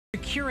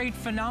curate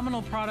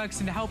phenomenal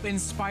products and to help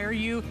inspire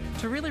you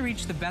to really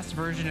reach the best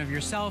version of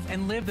yourself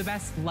and live the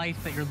best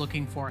life that you're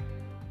looking for.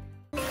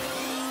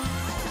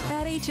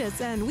 At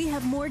HSN, we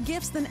have more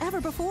gifts than ever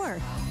before,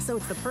 so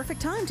it's the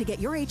perfect time to get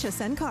your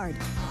HSN card.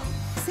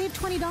 Save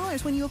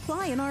 $20 when you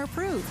apply and are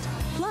approved.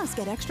 Plus,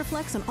 get extra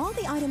flex on all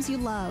the items you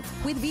love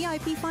with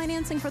VIP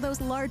financing for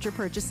those larger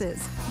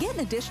purchases. Get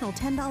an additional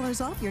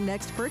 $10 off your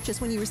next purchase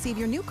when you receive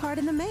your new card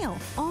in the mail,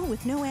 all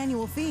with no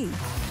annual fee.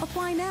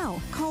 Apply now.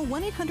 Call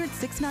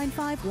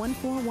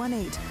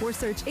 1-800-695-1418 or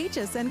search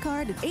HSN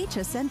card at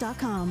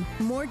hsn.com.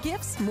 More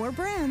gifts, more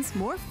brands,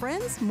 more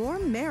friends, more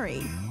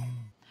merry.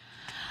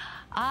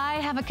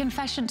 I have a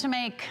confession to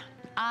make.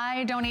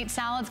 I don't eat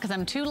salads because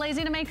I'm too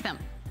lazy to make them.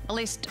 At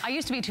least I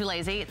used to be too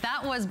lazy.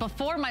 That was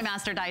before my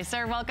master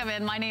dicer. Welcome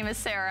in. My name is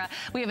Sarah.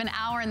 We have an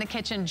hour in the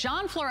kitchen.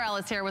 John Florell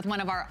is here with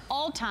one of our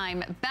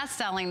all-time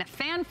best-selling,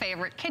 fan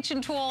favorite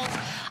kitchen tools.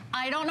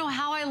 I don't know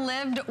how I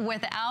lived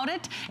without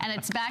it, and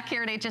it's back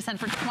here at HSN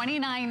for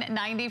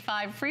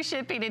 $29.95, free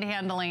shipping and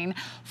handling,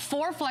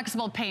 4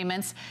 flexible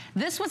payments.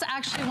 This was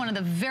actually one of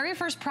the very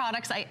first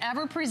products I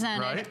ever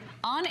presented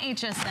on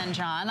HSN,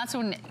 John. That's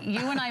when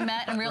you and I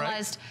met and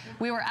realized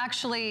we were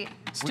actually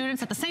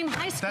students at the same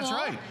high school. That's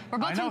right. We're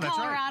both from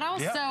Colorado,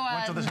 yep. so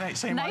went to the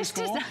same nice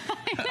high school.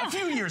 A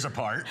few years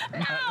apart.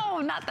 No,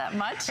 not that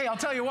much. Hey, I'll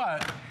tell you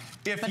what.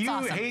 If you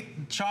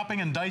hate chopping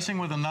and dicing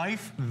with a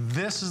knife,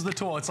 this is the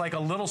tool. It's like a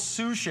little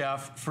sous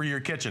chef for your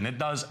kitchen. It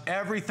does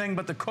everything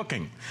but the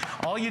cooking.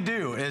 All you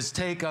do is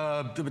take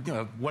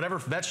whatever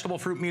vegetable,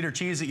 fruit, meat, or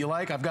cheese that you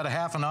like. I've got a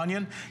half an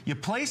onion. You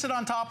place it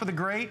on top of the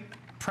grate,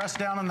 press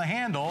down on the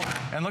handle,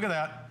 and look at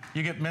that.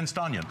 You get minced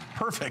onion.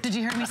 Perfect. Did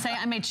you hear me say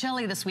I made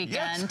chili this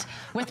weekend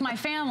with my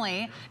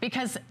family,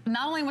 because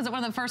not only was it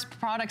one of the first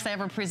products I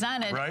ever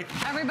presented,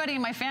 everybody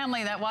in my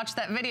family that watched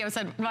that video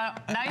said, well,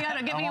 now you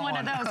gotta give me one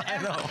of those.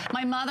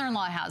 My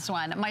mother-in-law has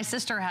one. My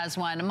sister has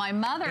one. My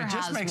mother has one.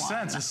 It just makes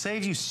sense. It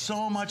saves you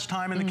so much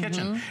time in the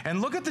kitchen. And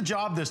look at the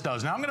job this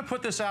does. Now I'm gonna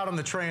put this out on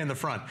the tray in the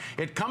front.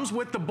 It comes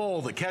with the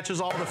bowl that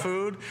catches all the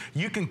food.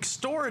 You can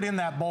store it in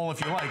that bowl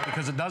if you like,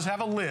 because it does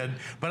have a lid,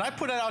 but I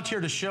put it out here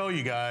to show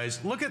you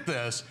guys. Look at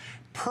this.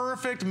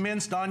 Perfect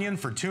minced onion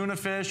for tuna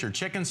fish or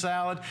chicken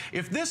salad.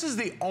 If this is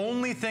the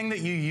only thing that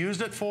you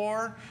used it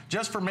for,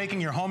 just for making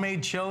your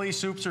homemade chili,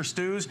 soups, or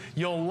stews,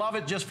 you'll love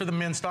it just for the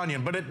minced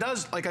onion. But it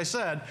does, like I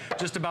said,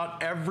 just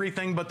about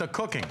everything but the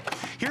cooking.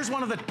 Here's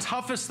one of the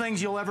toughest things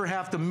you'll ever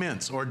have to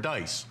mince or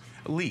dice: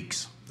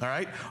 leeks. All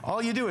right,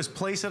 all you do is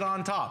place it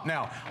on top.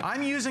 Now,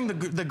 I'm using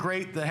the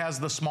grate that has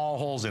the small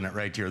holes in it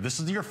right here. This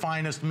is your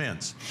finest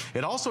mince.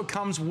 It also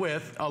comes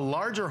with a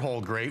larger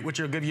hole grate, which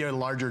will give you a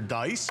larger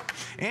dice,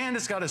 and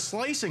it's got a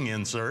slicing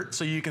insert,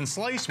 so you can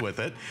slice with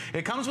it.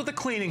 It comes with a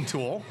cleaning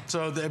tool,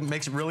 so that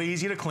makes it really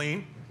easy to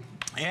clean.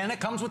 And it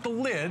comes with the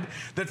lid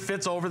that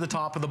fits over the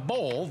top of the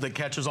bowl that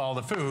catches all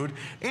the food.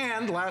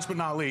 And last but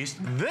not least,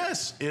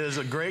 this is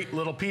a great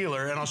little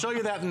peeler, and I'll show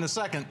you that in a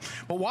second.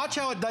 But watch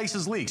how it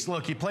dices leeks.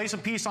 Look, you place a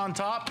piece on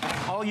top,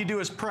 all you do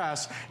is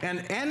press,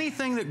 and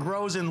anything that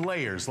grows in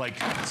layers, like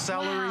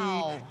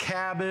celery,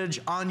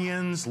 cabbage,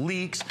 onions,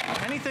 leeks,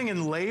 anything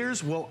in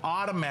layers will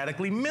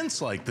automatically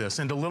mince like this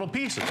into little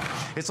pieces.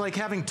 It's like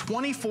having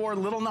 24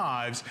 little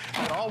knives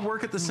that all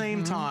work at the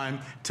same time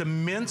to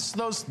mince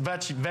those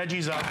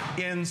veggies up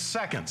in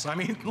seconds. I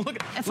mean, look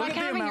it's look like at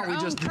the having amount your we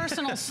own just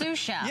personal sous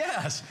chef.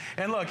 Yes.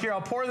 And look, here, I'll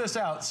pour this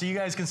out so you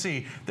guys can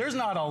see. There's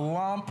not a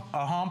lump,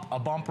 a hump, a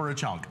bump, or a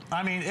chunk.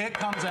 I mean, it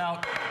comes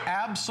out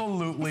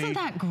absolutely Isn't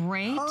that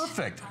great?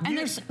 Perfect. And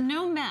there's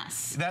no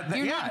mess.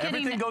 Yeah,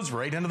 everything goes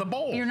right into the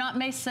bowl. You're not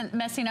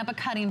messing up a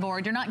cutting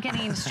board. You're not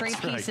getting stray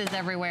pieces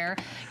everywhere.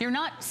 You're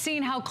not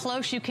seeing how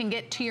close you can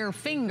get to your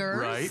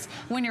fingers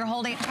when you're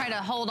trying to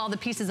hold all the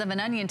pieces of an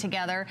onion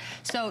together.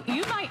 So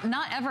you might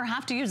not ever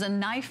have to use a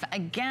knife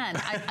again.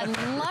 I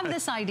love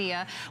this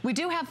idea. We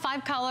do have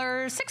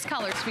 6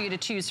 colors for you to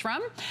choose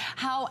from.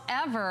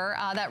 However,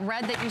 that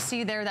red that you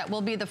see there, that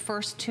will be the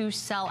first to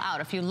sell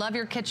out. If you love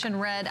your kitchen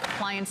red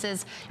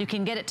appliances, you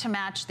can get it to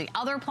match the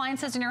other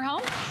appliances in your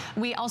home.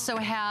 We also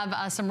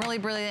have some really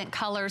brilliant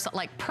colors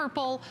like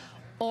purple,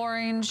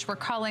 orange. We're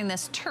calling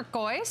this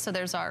turquoise. So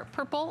there's our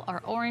purple,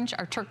 our orange,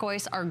 our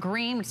turquoise, our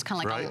green, which is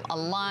kind of like a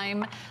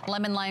lime,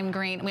 lemon lime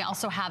green. We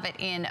also have it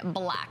in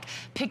black.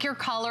 Pick your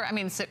color. I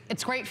mean,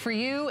 it's great for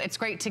you. It's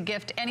great to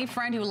gift any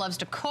friend who loves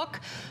to cook,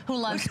 who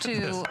loves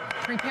to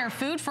prepare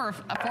food for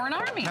an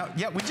army. Now,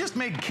 yeah, we just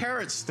made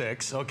carrot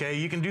sticks, okay?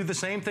 You can do the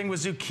same thing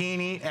with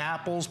zucchini,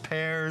 apples,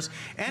 pears,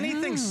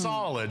 anything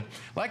solid.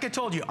 Like I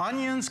told you,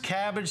 onions,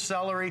 cabbage,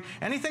 celery,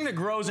 anything that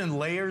grows in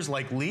layers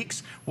like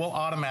leeks will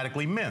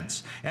automatically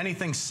mince.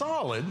 anything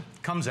solid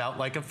comes out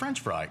like a French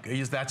fry.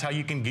 That's how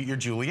you can get your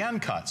julienne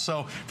cut.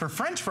 So for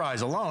French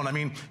fries alone, I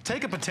mean,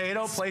 take a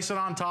potato, place it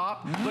on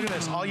top. Look at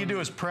this. All you do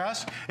is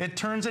press. It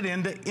turns it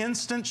into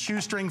instant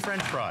shoestring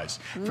French fries.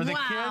 For the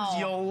kids,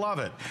 you'll love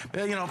it.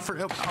 You know,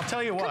 I'll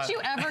tell you what. Could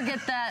you ever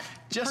get that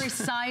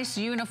precise,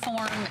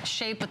 uniform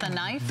shape with a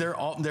knife?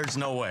 There's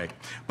no way.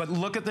 But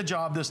look at the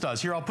job this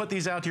does. Here, I'll put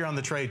these out here on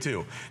the tray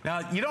too.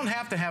 Now, you don't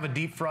have to have a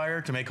deep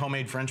fryer to make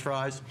homemade French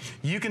fries.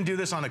 You can do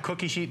this on a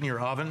cookie sheet in your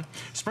oven.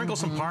 Sprinkle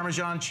some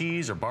Parmesan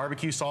cheese or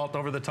barbecue salt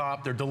over the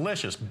top. They're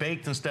delicious,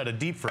 baked instead of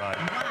deep fried.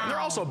 They're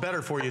also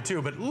better for you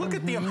too, but look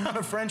at the amount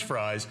of French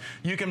fries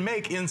you can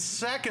make in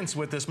seconds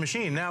with this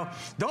machine. Now,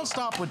 don't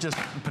stop with just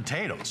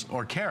potatoes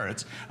or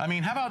carrots. I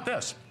mean, how about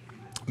this?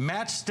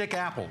 Matchstick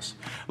apples.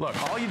 Look,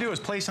 all you do is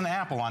place an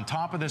apple on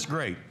top of this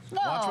grate.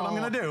 Whoa. Watch what I'm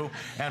going to do.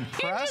 And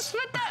press. You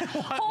just put that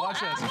whole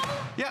Watch apple? this.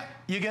 Yeah,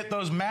 you get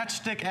those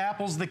matchstick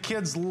apples. The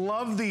kids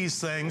love these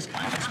things,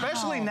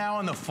 especially now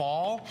in the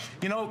fall.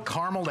 You know,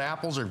 carameled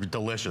apples are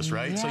delicious,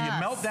 right? Yes. So you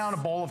melt down a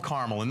bowl of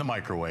caramel in the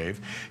microwave.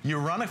 You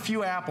run a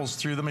few apples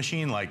through the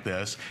machine like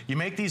this. You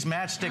make these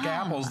matchstick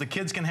apples. The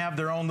kids can have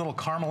their own little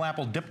caramel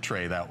apple dip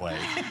tray that way.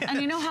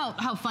 And you know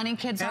how funny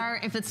kids are?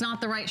 If it's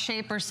not the right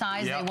shape or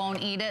size, they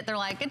won't eat it. They're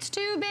like, it's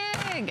too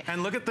big.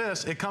 And look at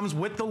this. It comes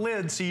with the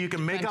lid, so you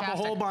can make up a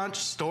whole bunch,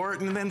 store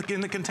it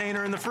in the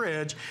container in the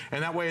fridge,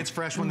 and that way it's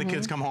fresh when the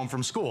kids come home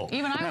from school.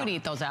 Even I would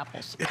eat those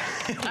apples.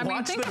 I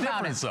mean, think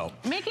about it. Though.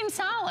 Making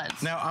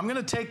salads. Now, I'm going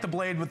to take the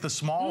blade with the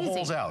small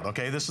holes out,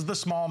 okay? This is the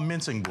small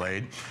mincing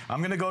blade. I'm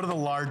going to go to the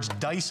large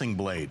dicing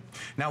blade.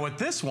 Now, with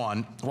this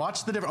one,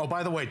 watch the difference. Oh,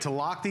 by the way, to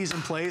lock these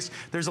in place,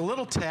 there's a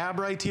little tab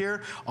right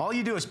here. All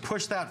you do is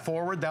push that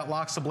forward. That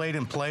locks the blade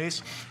in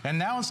place. And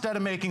now, instead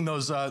of making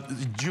those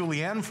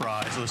julienne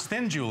fries, those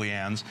thin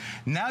juliennes,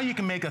 now you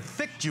can make a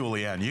thick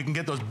julienne. You can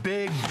get those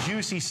big,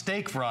 juicy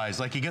steak fries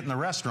like you get in the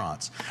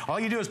restaurants. All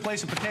you do is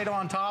place a potato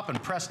on top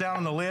and press down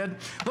on the lid.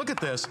 Look at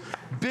this.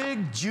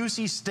 Big,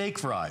 juicy steak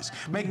fries.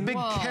 Make big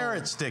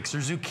carrot sticks or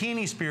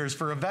zucchini spears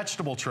for a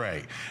vegetable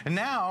tray. And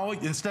now,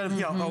 instead of,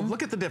 you know, oh,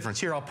 look at the difference.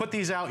 Here, I'll put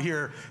these out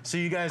here so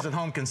you guys at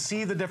home can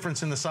see the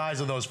difference in the size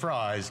of those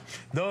fries.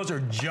 Those are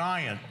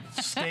giant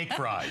steak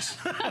fries.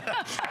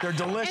 They're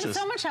delicious. And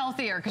so much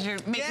healthier because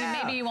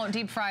maybe you won't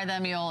deep fry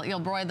them. You'll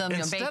broil them.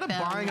 You'll bake them. Instead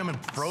of buying them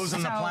and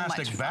frozen in a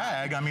plastic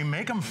bag, I mean,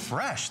 make them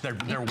fresh.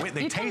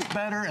 They taste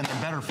better and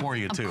they're better for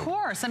you too. Of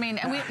course. I mean,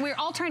 and we're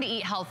all trying to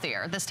eat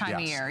healthier this time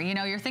of year. You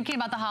know, you're thinking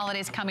about the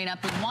holidays coming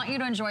up. We want you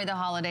to enjoy the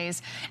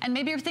holidays. And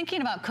maybe you're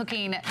thinking about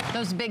cooking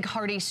those big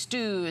hearty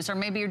stews, or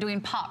maybe you're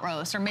doing pot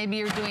roasts, or maybe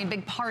you're doing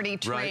big party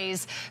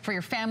trays for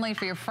your family,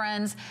 for your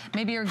friends.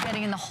 Maybe you're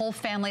getting the whole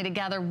family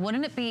together.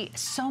 Wouldn't it be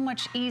so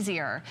much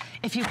easier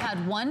if you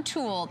had one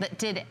tool that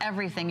did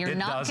everything? You're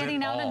not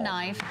getting out a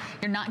knife.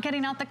 You're not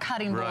getting out the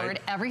cutting board.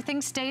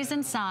 Everything stays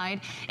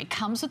inside. It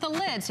comes with a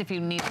lid, so if you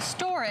need to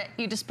store it,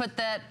 you just put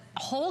that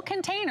whole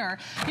container.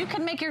 You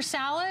could make your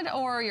salad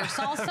or your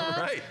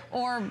salsa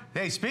or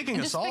hey, speaking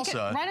of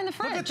salsa, right in the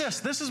fridge. Look at this.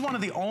 This is one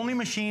of the only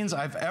machines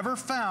I've ever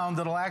found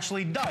that'll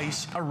actually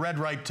dice a red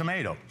ripe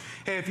tomato.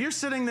 Hey, if you're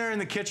sitting there in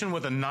the kitchen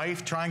with a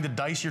knife trying to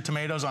dice your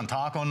tomatoes on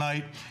taco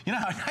night, you know,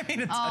 I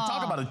mean,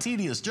 talk about a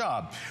tedious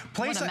job.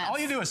 All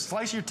you do is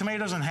slice your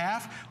tomatoes in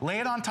half, lay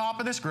it on top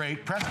of this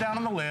grate, press down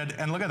on the lid,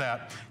 and look at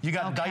that. You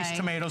got diced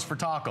tomatoes for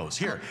tacos.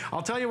 Here,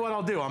 I'll tell you what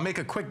I'll do. I'll make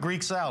a quick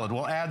Greek salad.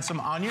 We'll add some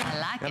onion,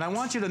 and I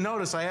want you to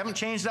notice I haven't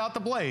changed out the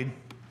blade,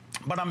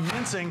 but I'm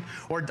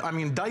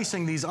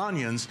dicing these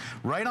onions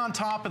right on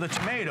top of the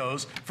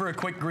tomatoes for a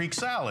quick Greek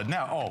salad.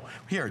 Now,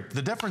 here,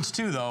 the difference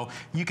too, though,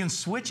 you can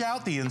switch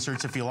out the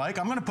inserts if you like.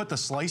 I'm going to put the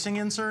slicing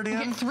insert in.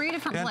 You get 3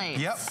 different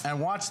plates. Yep,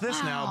 and watch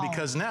this now,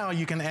 because now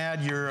you can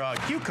add your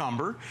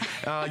cucumber.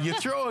 You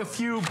throw a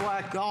few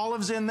black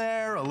olives in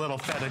there, a little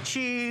feta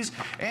cheese,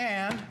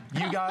 and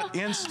you got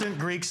instant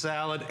Greek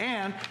salad.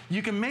 And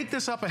you can make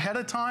this up ahead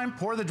of time,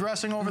 pour the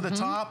dressing over the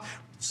top,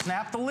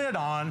 snap the lid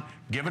on,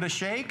 give it a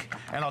shake,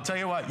 and I'll tell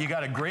you what, you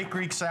got a great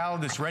Greek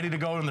salad that's ready to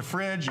go in the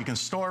fridge. You can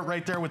store it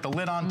right there with the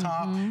lid on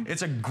top.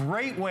 It's a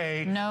great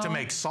way to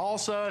make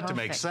salsa, to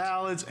make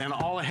salads, and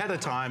all ahead of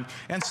time,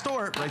 and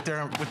store it right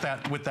there with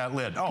that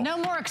lid. No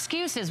more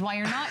excuses why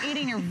you're not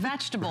eating your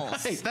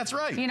vegetables. Hey, that's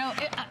right. You know,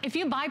 if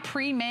you buy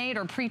pre-made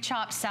or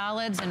pre-chopped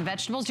salads and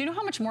vegetables, do you know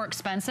how much more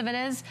expensive it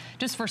is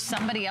just for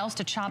somebody else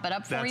to chop it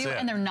up for you?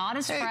 And they're not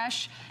as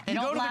fresh. They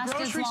don't last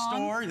as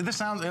long. You go to the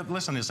grocery store.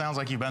 Listen, it sounds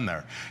like you've been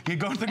there. You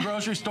go to the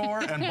grocery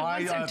store and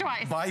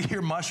buy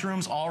your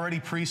mushrooms already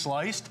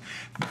pre-sliced.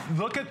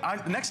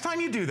 Next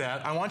time you do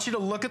that, I want you to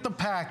look at the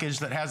package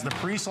that has the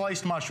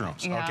pre-sliced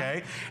mushrooms,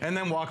 okay? And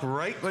then walk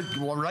right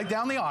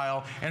down the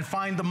aisle and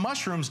find the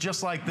mushrooms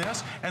just like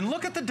this, and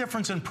look at the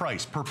difference in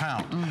price per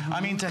pound. I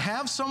mean, to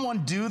have someone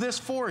do this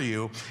for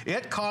you,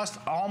 it costs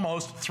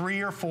almost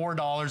 $3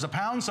 or4 a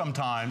pound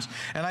sometimes.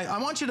 And I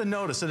want you to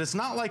notice that it's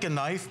not like a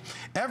knife.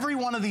 Every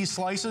one of these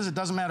slices, it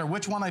doesn't matter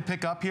which one I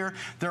pick up here,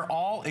 they're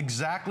all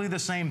exactly the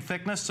same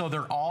thickness, so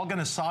they're all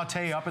gonna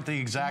saute up at the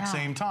exact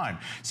same time.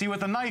 See,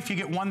 with a knife, you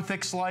get one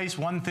thick slice,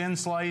 one thin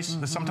slice,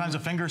 sometimes a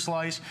finger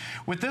slice.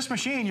 With this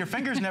machine, your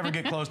fingers never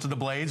get close to the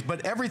blades,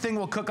 but everything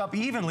will cook up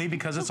evenly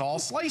because it's all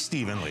sliced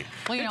evenly.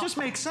 Well, it just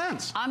makes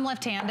sense. I'm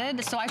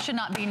left-handed, so I should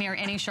not be near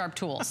any sharp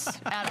tools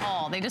at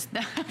all. They just,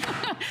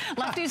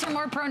 lefties are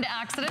more prone to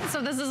accidents,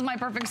 so this is my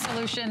perfect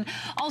solution.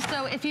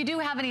 Also, if you do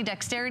have any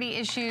dexterity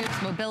issues,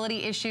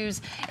 mobility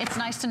issues, it's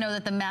nice to know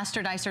that the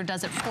Master Dicer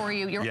does it for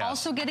you. You're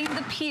also getting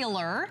the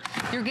peeler.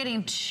 You're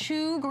getting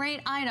 2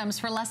 great items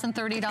for less than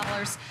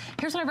 $30.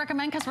 Here's what I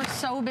recommend, because we're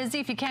so busy.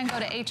 If you can, go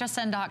to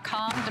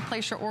hsn.com to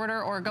place your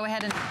order, or go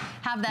ahead and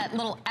have that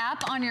little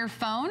app on your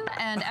phone.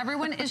 And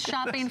everyone is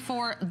shopping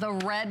for the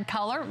red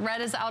color.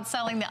 Red is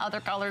outselling the other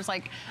colors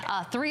like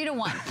 3 to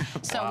 1.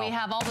 So we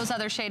have all those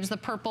other shades, the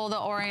purple, the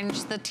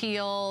orange, the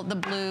teal, the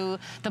blue,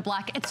 the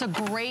black. It's a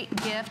great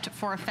gift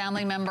for a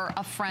family member,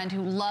 a friend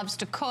who loves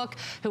to cook,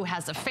 who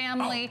has a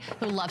family,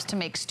 who loves to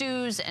make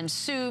stews and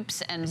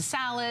soups and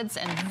salads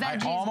and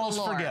veggies. I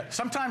almost forget.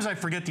 Sometimes I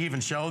forget to even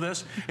show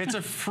this. It's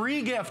a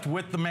free gift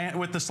with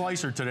the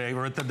slicer today,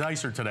 or with the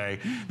dicer today.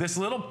 This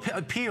little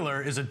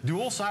peeler is a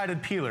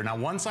dual-sided peeler. Now,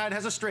 one side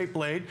has a straight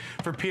blade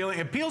for peeling.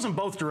 It peels in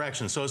both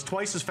directions, so it's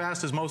twice as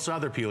fast as most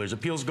other peelers.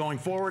 It peels going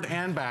forward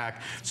and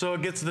back, so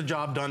it gets the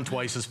job done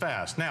twice as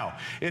fast. Now,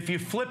 if you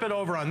flip it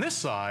over on this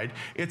side,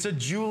 it's a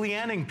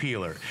julienning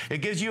peeler.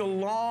 It gives you a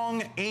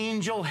long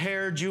angel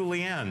hair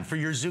julienne for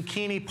your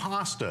zucchini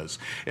pastas,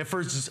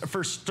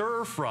 for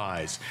stir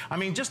fries. I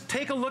mean, just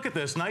take a look at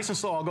this, nice and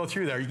slow. I'll go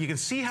through there. You can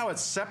see how it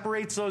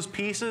separates those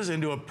pieces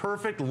into a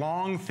perfect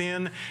long,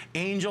 thin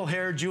angel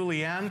hair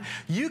julienne.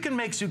 You can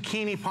make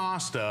zucchini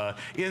pasta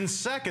in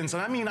seconds.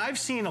 And I mean, I've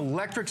seen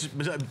electric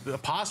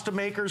pasta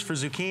makers for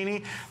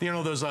zucchini, you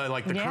know, those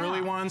like the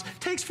curly ones. It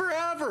takes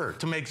forever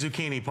to make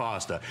zucchini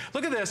pasta.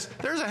 Look at this.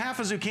 There's a half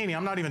a zucchini.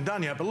 I'm not even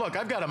done yet, but look,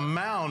 I've got a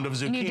mound of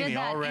zucchini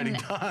already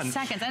done.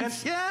 Seconds.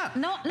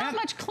 And not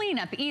much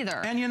cleanup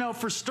either. And you know,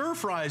 for stir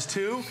fries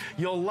too,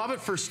 you'll love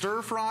it for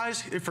stir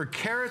fries, for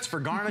carrots, for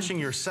garnishing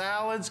your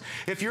salads.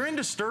 If you're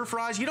into stir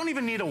fries, you don't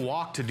even need a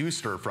wok to do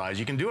stir fries.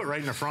 You can do it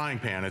right in a frying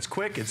pan. It's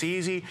quick, it's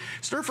easy.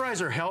 Stir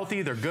fries are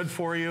healthy, they're good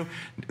for you.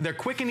 They're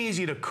quick and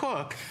easy to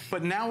cook,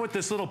 but now with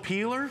this little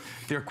peeler,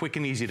 they're quick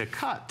and easy to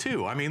cut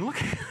too. I mean,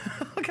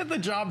 look at the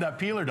job that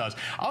peeler does.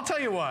 I'll tell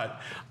you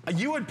what,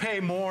 you would pay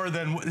more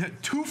than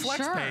 2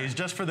 flex pays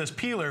just for this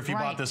peeler if you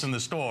bought this in the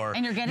store.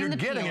 And you're getting the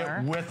peeler.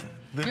 It with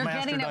You're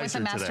getting it with the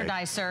Master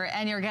Dicer,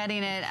 and you're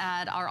getting it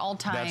at our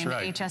all-time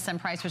HSN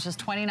price, which is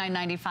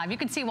 $29.95. You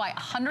can see why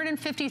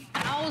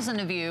 150,000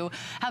 of you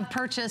have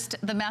purchased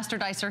the Master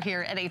Dicer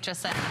here at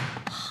HSN.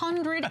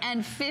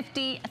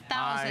 150,000.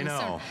 I know.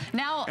 So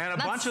now, and a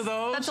bunch of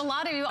those. That's a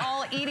lot of you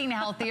all eating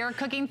healthier,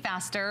 cooking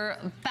faster,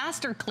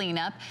 faster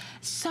cleanup,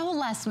 so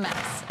less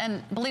mess.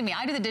 And believe me,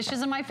 I do the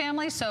dishes in my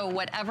family, so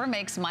whatever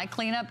makes my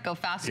cleanup go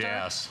faster,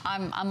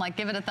 I'm like,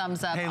 give it a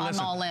thumbs up. I'm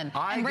all in.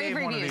 And rave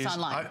reviews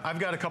online. I've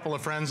got a couple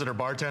of friends that are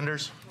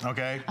bartenders,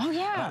 okay? Oh,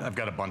 yeah. I've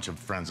got a bunch of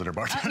friends that are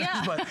bartenders,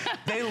 but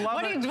they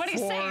love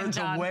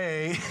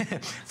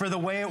for the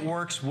way it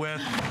works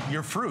with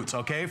your fruits,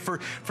 okay? For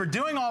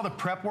doing all the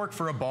prep work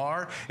for a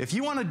bar, if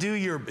you want to do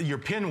your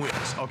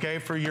pinwheels, okay,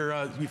 for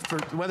your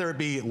whether it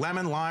be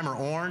lemon, lime, or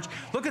orange,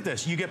 look at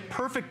this. You get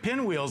perfect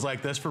pinwheels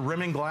like this for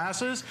rimming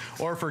glasses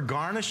or for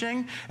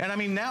garnishing. And I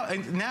mean,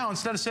 now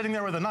instead of sitting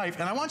there with a knife,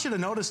 and I want you to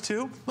notice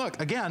too,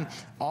 look, again,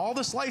 all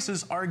the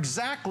slices are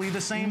exactly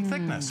the same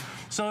thickness.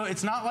 So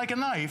it's not like a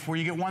knife where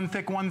you get one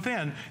thick, one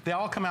thin. They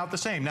all come out the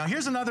same. Now,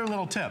 here's another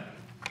little tip.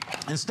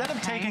 Instead of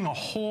taking a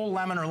whole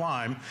lemon or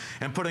lime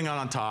and putting it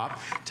on top,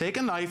 take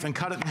a knife and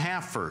cut it in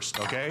half first,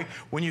 okay?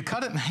 When you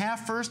cut it in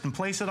half first and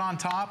place it on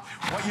top,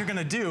 what you're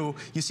gonna do,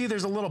 you see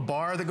there's a little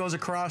bar that goes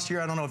across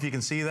here. I don't know if you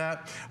can see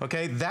that,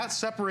 okay? That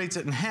separates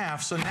it in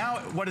half. So now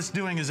what it's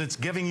doing is it's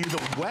giving you the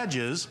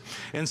wedges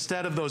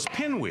instead of those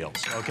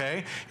pinwheels,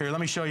 okay? Here, let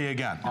me show you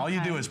again. All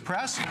you do is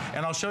press,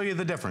 and I'll show you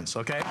the difference,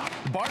 okay?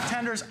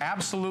 Bartenders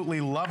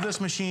absolutely love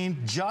this machine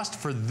just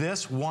for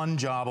this one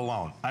job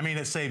alone. I mean,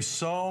 it saves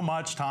so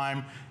much time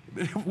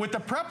with the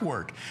prep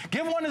work.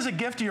 Give one as a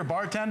gift to your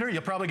bartender,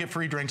 you'll probably get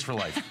free drinks for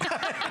life.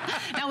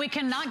 Now, we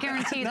cannot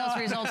guarantee those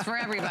results for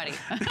everybody,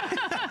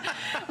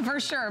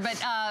 for sure,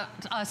 but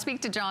speak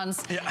to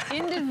John's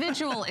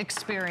individual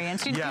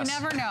experience. You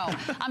never know.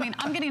 I mean,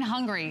 I'm getting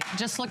hungry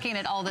just looking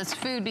at all this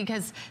food,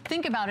 because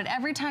think about it,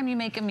 every time you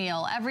make a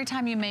meal, every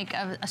time you make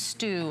a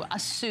stew, a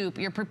soup,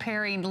 you're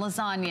preparing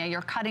lasagna,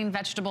 you're cutting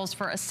vegetables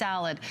for a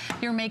salad,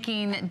 you're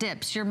making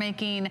dips, you're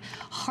making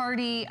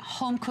hearty,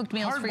 home-cooked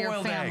meals for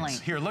your family.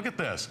 Eggs. Here, look at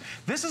this.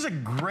 This is a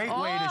great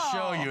way to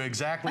show you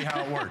exactly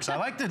how it works. I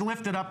like to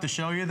lift it up to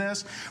show you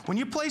this. When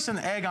you place an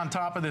egg on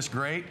top of this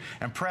grate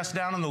and press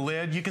down on the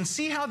lid, you can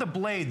see how the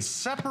blades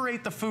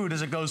separate the food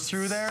as it goes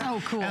through there. So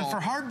cool. And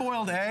for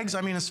hard-boiled eggs, I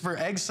mean, it's for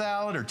egg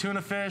salad or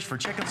tuna fish, for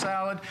chicken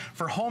salad,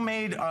 for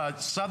homemade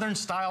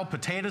Southern-style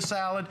potato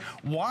salad.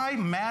 Why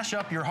mash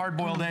up your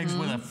hard-boiled eggs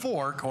with a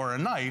fork or a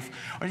knife,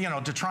 or, you know,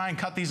 to try and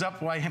cut these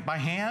up by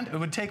hand? It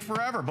would take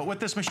forever. But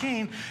with this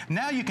machine,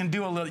 now you can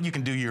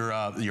do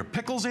your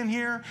pickles pickles in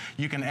here.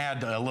 You can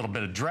add a little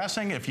bit of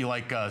dressing if you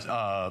like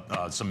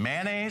some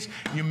mayonnaise.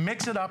 You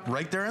mix it up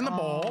right there in the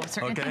bowl.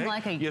 So okay?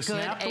 Like a you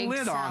snap the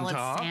lid on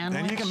top,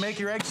 sandwich. and you can make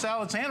your egg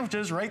salad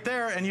sandwiches right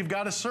there, and you've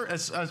got a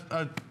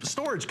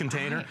storage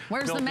container. Right.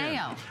 Where's the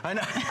mayo? I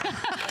know.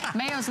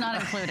 Mayo's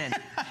not included.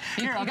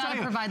 You got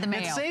to provide the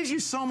mayo. It saves you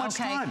so much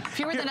time.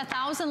 Fewer than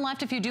 1,000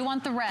 left if you do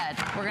want the red.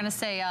 We're going to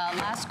say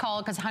last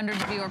call because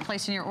hundreds of you are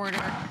placing your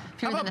order.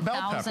 Fewer than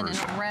 1,000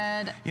 in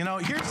red. You know,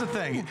 here's the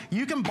thing.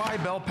 You can buy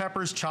bell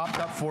peppers chopped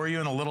up for you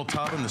in a little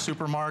tub in the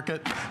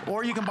supermarket,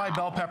 or you can buy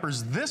bell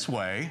peppers this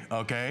way,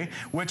 okay,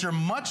 which are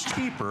much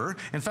cheaper.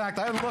 In fact,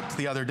 I looked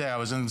the other day. I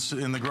was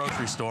in the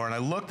grocery store, and I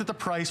looked at the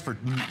price for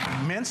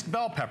minced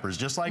bell peppers,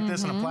 just like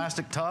this in a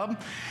plastic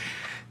tub.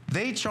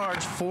 They charge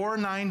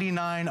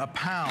 $4.99 a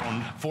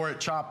pound for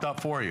it chopped up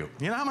for you.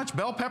 You know how much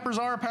bell peppers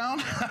are a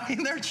pound? I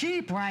mean, they're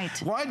cheap. Right.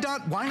 Why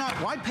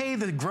pay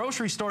the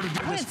grocery store to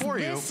do this for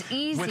you?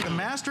 Easy. With the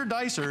Master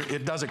Dicer,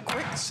 it does it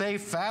quick,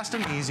 safe, fast,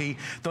 and easy.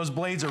 Those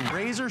blades are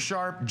razor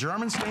sharp,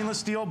 German stainless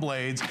steel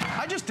blades.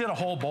 I just did a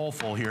whole bowl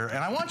full here, and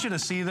I want you to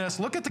see this.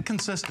 Look at the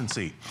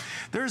consistency.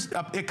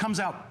 It comes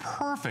out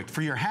perfect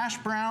for your hash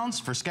browns,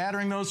 for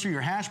scattering those through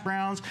your hash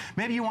browns.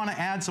 Maybe you want to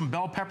add some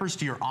bell peppers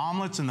to your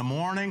omelets in the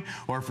morning,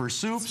 or for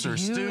soups or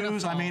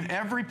stews. I mean,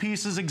 every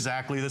piece is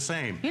exactly the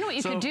same. You know what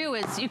you could do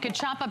is you could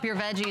chop up your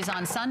veggies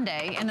on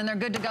Sunday, and then they're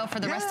good to go for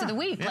the rest of the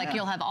week. Like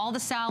you'll have all the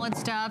salad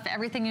stuff,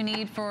 everything you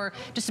need for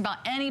just about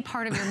any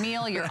part of your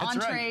meal, your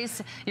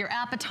entrees, your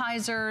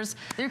appetizers.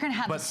 You're going to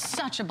have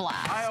such a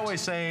blast. I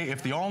always say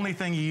if the only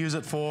thing you use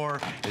it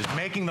for is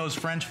making those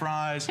French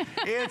fries,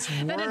 it's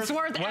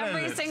worth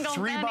every single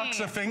penny. $3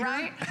 a finger?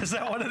 Right? Is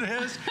that what it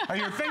is? Are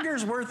your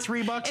fingers worth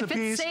 $3 a piece? If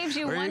it saves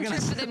you one trip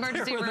to the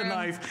emergency room, with a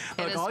knife.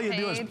 Look, all you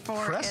do is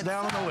press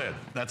down on the lid.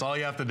 That's all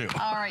you have to do.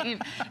 All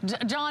right.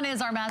 John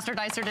is our Master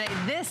Dicer today.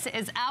 This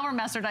is our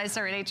Master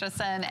Dicer at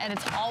HSN, and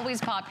it's always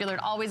popular.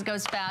 It always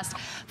goes fast.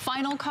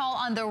 Final call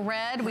on the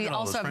red. We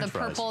also have the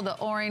purple, the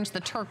orange, the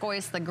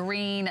turquoise, the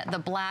green, the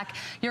black.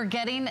 You're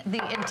getting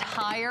the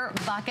entire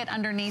bucket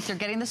underneath. You're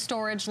getting the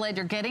storage lid.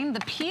 You're getting the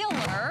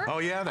peeler. Oh,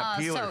 yeah, the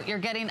peeler. So you're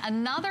getting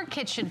another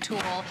kitchen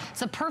tool.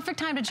 It's a perfect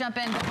time to jump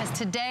in because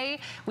today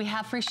we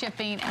have free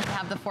shipping and we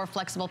have the 4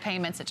 flexible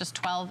payments at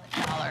just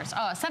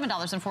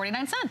 $7.49.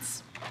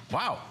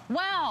 Wow.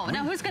 Wow.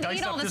 Now who's going to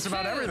eat all this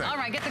food? Everything. All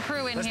right, get the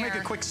crew in here. Let's make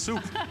a quick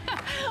soup.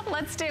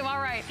 Let's do. All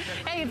right.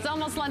 Hey, it's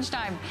almost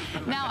lunchtime.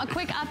 Now, a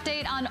quick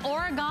update on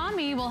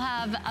Origami. We'll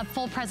have a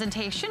full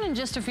presentation in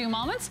just a few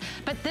moments,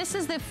 but this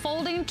is the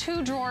folding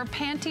 2-drawer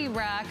pantry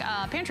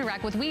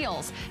rack with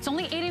wheels. It's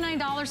only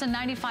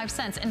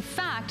 $89.95. In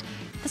fact,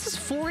 this is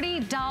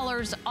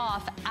 $40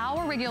 off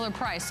our regular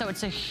price, so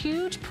it's a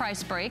huge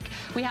price break.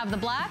 We have the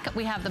black,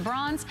 we have the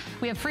bronze,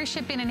 we have free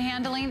shipping and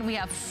handling, we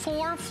have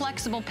 4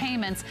 flexible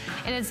payments.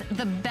 It is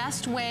the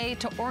best way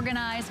to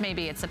organize.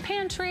 Maybe it's a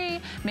pantry,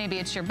 maybe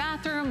it's your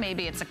bathroom,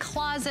 maybe it's a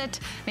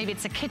closet, maybe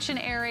it's a kitchen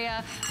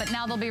area, but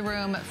now there'll be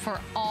room for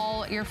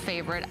all your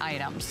favorite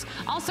items.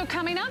 Also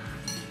coming up,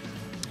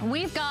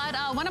 we've got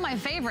one of my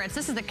favorites.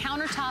 This is the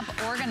countertop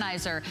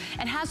organizer.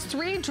 It has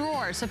 3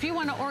 drawers. So if you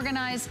want to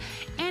organize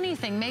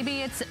anything,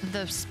 maybe it's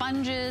the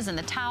sponges and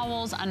the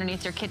towels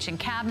underneath your kitchen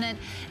cabinet.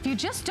 If you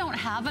just don't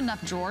have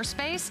enough drawer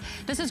space,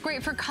 this is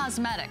great for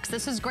cosmetics.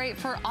 This is great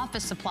for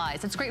office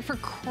supplies. It's great for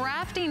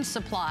crafting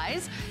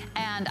supplies.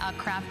 And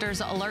Crafters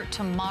Alert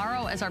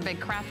tomorrow is our big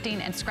crafting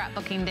and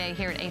scrapbooking day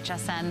here at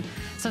HSN.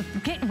 So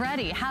get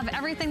ready. Have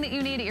everything that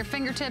you need at your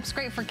fingertips.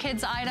 Great for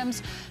kids'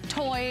 items,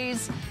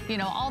 toys, you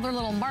know, all their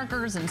little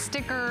markers and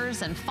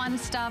stickers and fun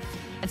stuff.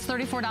 It's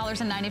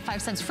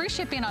 $34.95. Free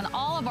shipping on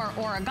all of our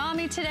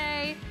Origami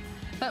today.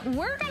 But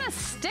we're gonna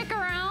stick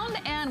around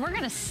and we're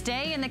gonna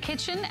stay in the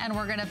kitchen and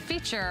we're gonna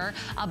feature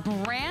a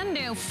brand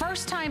new,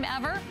 first time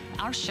ever,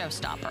 our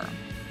showstopper.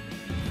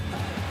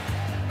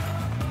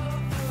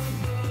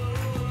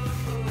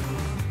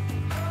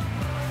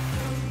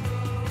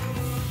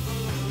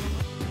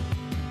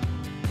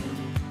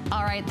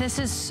 All right, this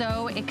is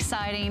so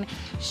exciting.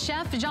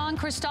 Chef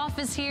Jean-Christophe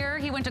is here.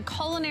 He went to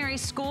culinary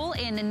school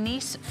in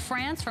Nice,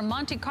 France, from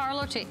Monte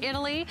Carlo to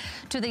Italy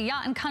to the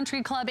Yacht and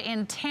Country Club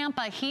in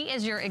Tampa. He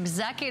is your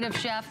executive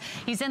chef.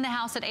 He's in the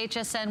house at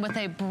HSN with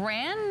a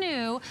brand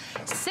new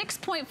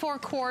 6.4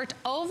 quart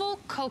oval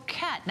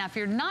coquette. Now, if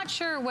you're not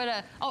sure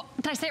what oh,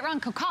 did I say it wrong?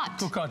 Cocotte.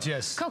 Cocotte,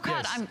 yes.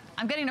 Cocotte. Yes.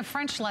 I'm getting a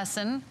French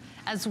lesson.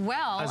 As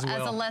well as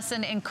a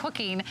lesson in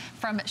cooking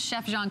from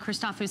Chef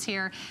Jean-Christophe, who's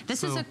here.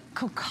 This is a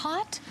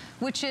cocotte,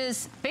 which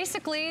is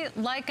basically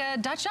like a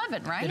Dutch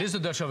oven, right? It is a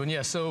Dutch oven,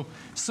 yes. So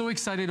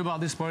excited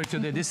about this product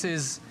today. This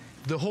is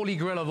the holy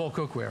grail of all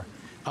cookware.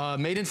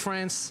 Made in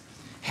France,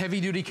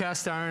 heavy-duty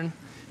cast iron,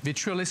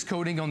 vitriolist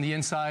coating on the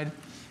inside,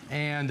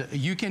 and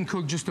you can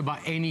cook just about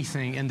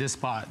anything in this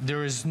pot.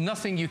 There is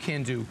nothing you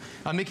can't do.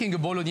 I'm making a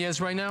bolognese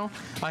right now.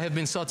 I have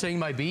been sauteing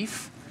my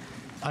beef.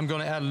 I'm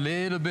gonna add a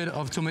little bit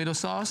of tomato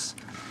sauce.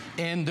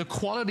 And the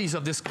qualities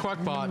of this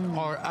crock pot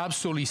are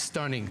absolutely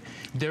stunning.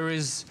 There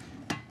is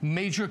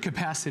major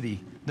capacity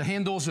The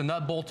handles are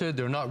not bolted,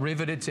 they're not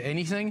riveted to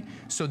anything,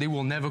 so they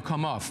will never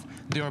come off.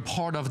 They are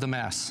part of the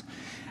mass.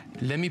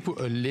 Let me put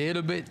a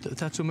little bit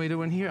of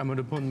tomato in here. I'm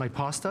gonna put my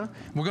pasta.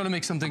 We're gonna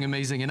make something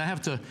amazing, and I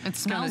have to... It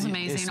smells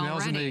amazing. It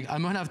smells already. Amazing.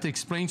 I'm gonna have to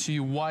explain to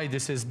you why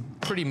this is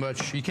pretty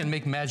much, you can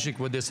make magic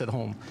with this at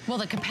home. Well,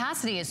 the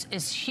capacity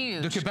is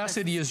huge. The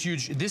capacity is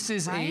huge. This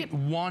is a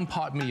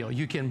one-pot meal.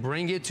 You can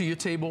bring it to your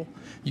table.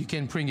 You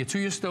can bring it to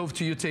your stove,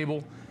 to your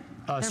table.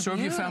 Serve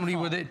your family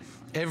with it.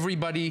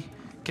 Everybody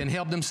can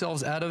help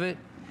themselves out of it.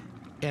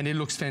 And it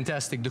looks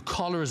fantastic. The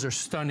colors are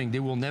stunning.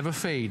 They will never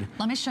fade.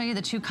 Let me show you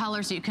the two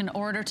colors that you can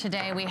order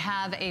today. We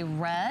have a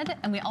red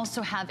and we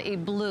also have a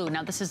blue.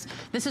 Now this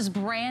is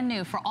brand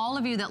new for all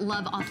of you that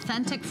love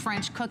authentic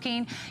French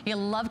cooking. You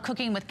love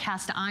cooking with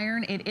cast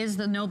iron. It is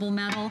the noble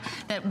metal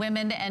that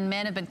women and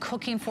men have been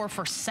cooking for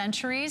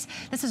centuries.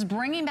 This is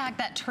bringing back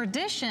that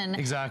tradition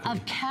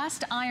of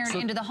cast iron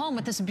into the home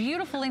with this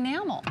beautiful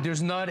enamel.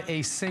 There's not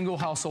a single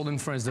household in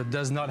France that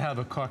does not have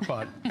a crock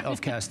pot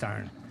of cast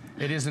iron.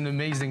 It is an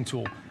amazing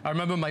tool. I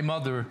remember my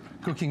mother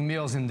cooking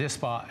meals in this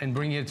pot and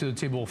bringing it to the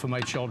table for my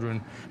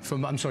children, for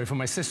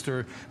my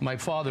sister, my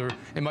father.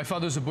 And my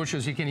father's a butcher,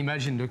 so you can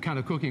imagine the kind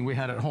of cooking we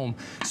had at home.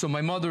 So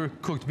my mother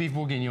cooked beef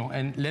bourguignon.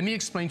 And let me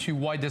explain to you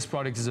why this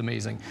product is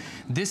amazing.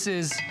 This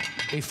is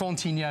a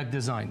Frontignac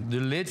design. The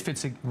lid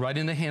fits right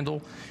in the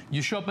handle.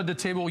 You show up at the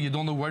table, you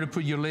don't know where to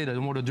put your lid. I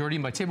don't want to dirty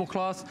my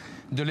tablecloth.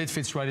 The lid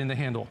fits right in the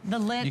handle. The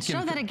lid,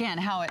 show that again,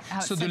 how it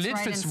So the lid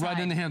fits right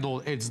in the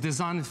handle. It's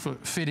designed for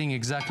fitting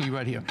exactly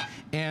right here.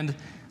 And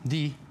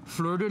the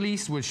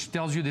fleur-de-lis, which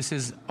tells you this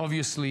is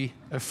obviously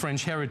a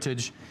French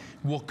heritage,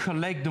 will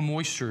collect the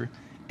moisture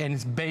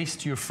and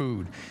baste your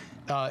food.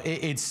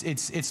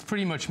 It's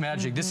pretty much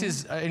magic. This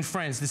is, in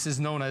France, this is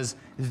known as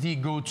the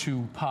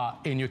go-to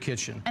pot in your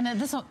kitchen. And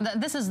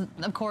this is,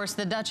 of course,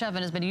 the Dutch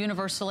oven has been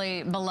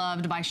universally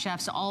beloved by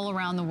chefs all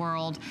around the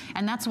world.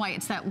 And that's why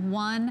it's that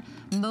one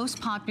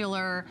most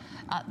popular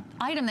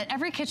item that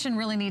every kitchen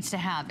really needs to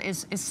have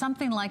is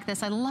something like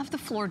this. I love the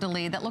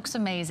fleur-de-lis. That looks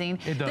amazing.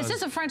 It does. This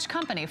is a French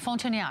company,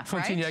 Frontignac,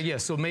 right? Frontignac,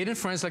 yes. So made in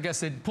France, like I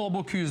said, Paul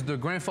Bocuse, the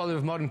grandfather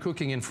of modern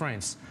cooking in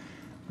France,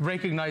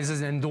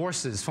 recognizes and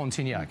endorses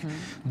Frontignac.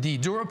 The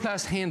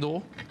Duraplast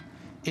handle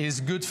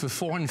is good for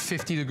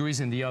 450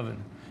 degrees in the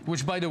oven,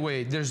 which, by the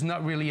way, there's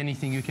not really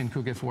anything you can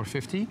cook at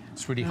 450.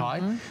 It's really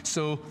high.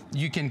 So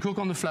you can cook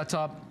on the flat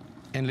top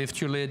and lift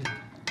your lid,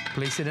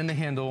 place it in the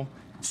handle,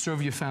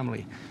 serve your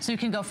family. So you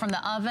can go from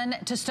the oven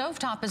to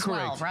stovetop as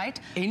well, right?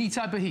 Any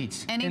type of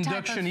heat. Any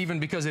Induction type of even,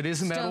 because it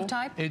is metal.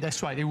 Stovetop?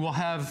 That's right. It will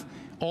have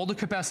all the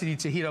capacity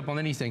to heat up on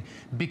anything.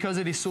 Because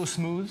it is so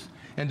smooth,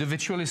 and the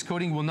vitriolist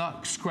coating will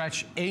not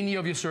scratch any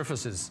of your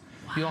surfaces.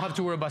 Wow. You don't have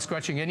to worry about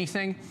scratching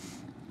anything.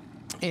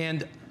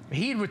 And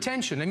heat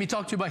retention, let me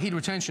talk to you about heat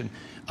retention.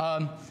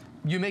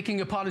 You're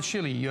making a pot of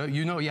chili.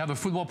 You know, you have a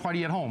football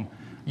party at home.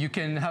 You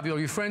can have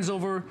your friends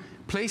over,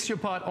 place your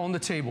pot on the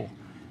table.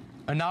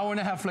 An hour and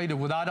a half later,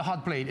 without a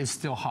hot plate, it's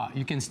still hot.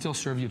 You can still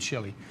serve your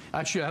chili.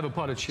 Actually, I have a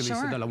pot of chili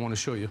that I want to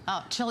show you.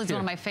 Oh, chili's one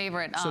of my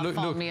favorite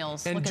fall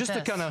meals. And just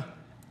to kind of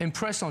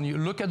impress on you,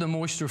 look at the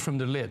moisture from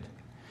the lid.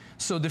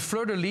 So the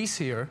fleur-de-lis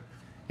here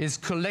is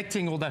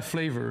collecting all that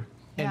flavor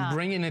and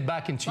bringing it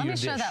back into your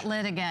dish. Let me show that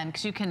lid again,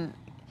 because you can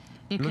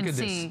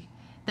see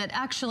that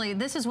actually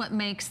this is what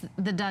makes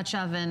the Dutch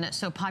oven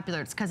so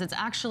popular. It's because it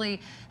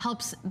actually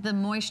helps the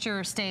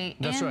moisture stay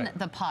in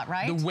the pot,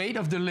 right? The weight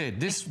of the lid.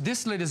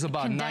 This lid is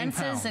about 9 pounds.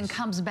 Condenses and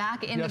comes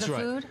back into the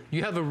food.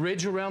 You have a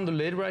ridge around the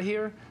lid right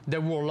here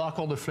that will lock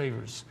all the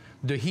flavors.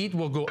 The heat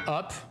will go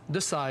up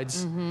the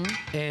sides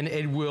and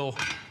it will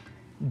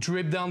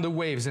drip down the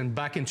waves and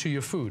back into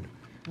your food.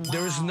 Wow.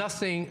 There is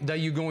nothing that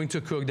you're going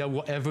to cook that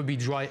will ever be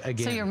dry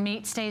again. So your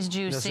meat stays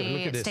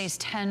juicy, it stays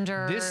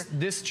tender.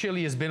 This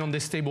chili has been on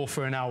this table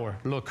for an hour.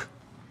 Look.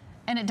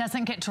 And it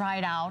doesn't get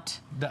dried out.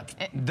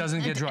 It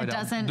doesn't get dried out. It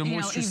doesn't the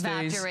moisture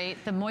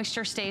evaporate. The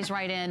moisture stays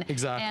right in.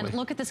 Exactly. And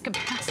look at this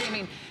capacity. I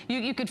mean,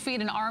 you could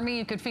feed an army,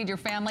 you could feed your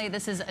family.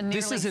 This is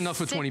enough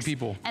for 20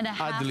 people,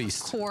 at the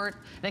least. Quart.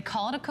 They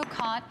call it a cook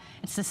hot.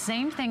 It's the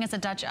same thing as a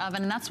Dutch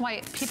oven, and that's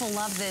why people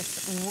love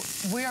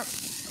this. We're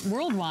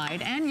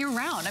worldwide and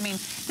year-round. I mean,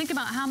 think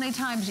about how many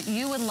times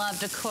you would love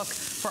to cook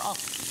for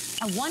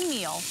one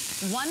meal,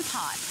 one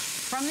pot,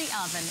 from the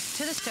oven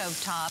to the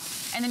stovetop,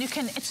 and then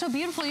it's so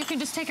beautiful, you can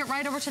just take it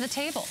right over to the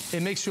table.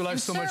 It makes your life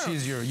so much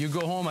easier. You go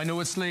home, I know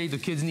it's late, the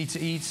kids need to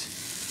eat.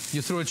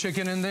 You throw a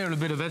chicken in there, a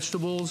bit of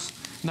vegetables.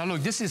 Now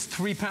look, this is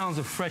 3 pounds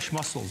of fresh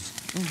mussels.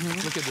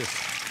 Look at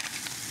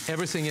this.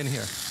 Everything in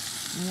here.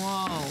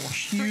 Whoa.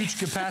 Huge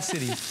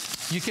capacity.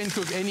 You can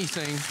cook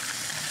anything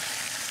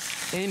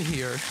in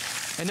here.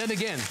 And then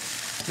again,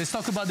 let's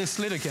talk about this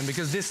lid again,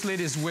 because this lid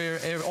is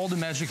where all the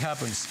magic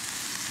happens.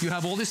 You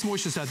have all this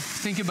moisture that,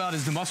 think about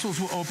as the mussels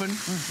will open,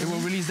 it will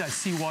release that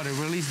seawater,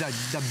 release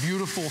that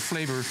beautiful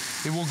flavor.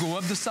 It will go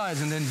up the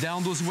sides and then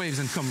down those waves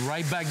and come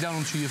right back down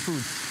onto your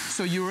food.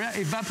 So you're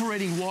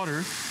evaporating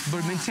water,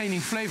 but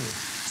maintaining flavor.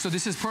 So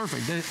this is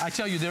perfect. I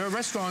tell you, there are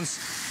restaurants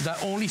that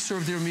only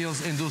serve their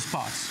meals in those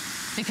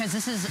pots. Because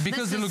this is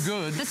they look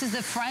good. This is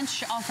the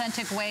French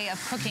authentic way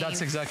of cooking.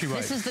 That's exactly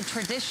right. This is the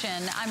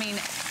tradition. I mean,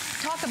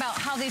 talk about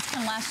how these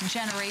can last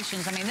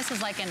generations. I mean, this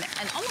is like an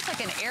almost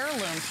like an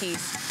heirloom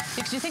piece,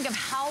 because you think of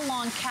how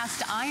long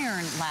cast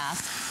iron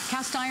lasts.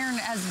 Cast iron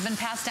has been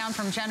passed down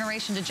from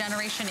generation to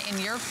generation in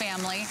your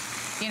family,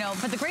 you know.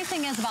 But the great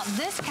thing is about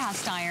this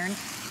cast iron,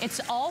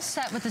 it's all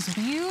set with this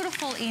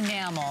beautiful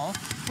enamel,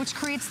 which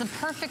creates the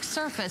perfect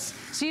surface.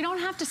 So you don't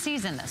have to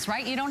season this,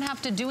 right? You don't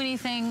have to do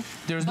anything.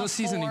 There's no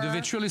seasoning. The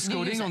vitriol is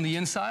coating on the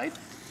inside.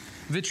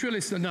 Vitriol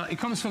is, now it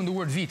comes from the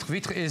word vitre.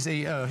 Vitre is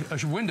a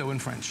window in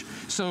French.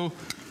 So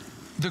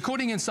the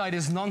coating inside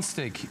is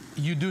non-stick.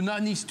 You do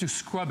not need to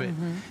scrub it.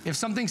 If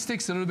something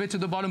sticks a little bit to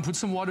the bottom, put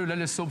some water, let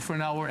it soak for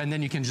an hour, and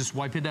then you can just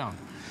wipe it down.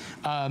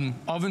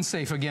 Oven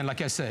safe, again, like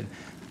I said,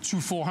 to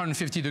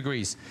 450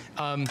 degrees.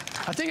 I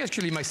think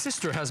actually my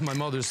sister has my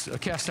mother's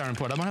cast iron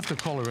pot. I'm gonna have to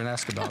call her and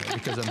ask about it,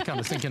 because I'm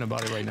kind of thinking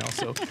about it right now.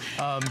 So,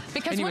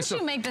 because anyway, once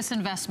you make this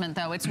investment,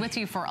 though, it's with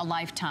you for a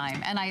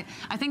lifetime. And I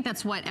think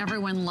that's what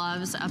everyone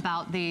loves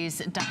about these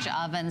Dutch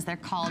ovens. They're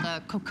called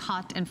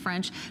cocotte in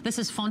French. This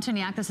is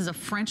Frontenac. This is a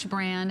French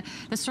brand.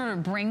 This sort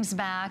of brings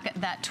back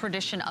that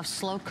tradition of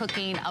slow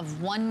cooking,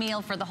 of one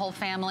meal for the whole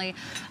family.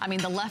 I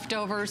mean, the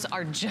leftovers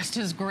are just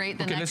as great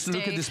the next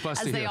day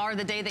as they are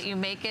the day that you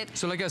make it.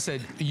 So like I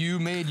said, you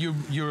made your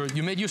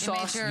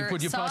sauce, you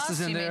put your pastas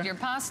in there. You made your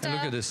pasta. And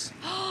look at this.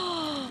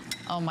 Oh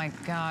my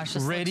gosh,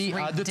 this ready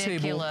looks at the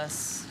table.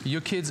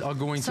 Your kids are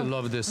going to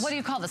love this. What do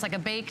you call this? Like a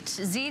baked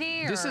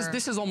ziti? Or?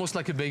 This is almost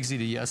like a baked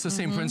ziti. Yeah, it's the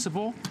same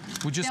principle.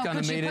 We just kind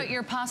of made it. Could you put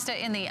your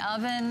pasta in the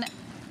oven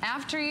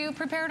after you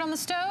prepare it on the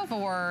stove,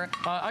 or?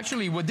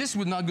 Actually, this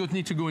would not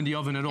need to go in the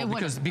oven at all,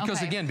 because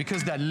again,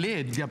 because that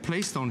lid got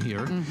placed on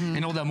here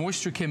and all that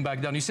moisture came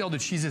back down. You see how the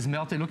cheese is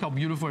melted? Look how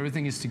beautiful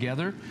everything is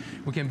together.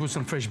 We can put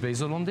some fresh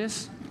basil on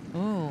this.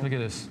 Ooh. Look at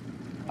this.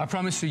 I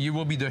promise you, you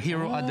will be the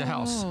hero at the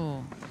house.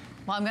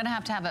 Well, I'm going to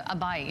have a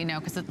bite, you know,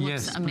 because it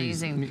looks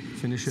amazing.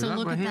 Finish it so up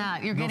look right at here.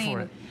 that. You're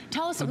getting.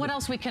 Tell us what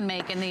else we can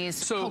make in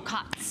these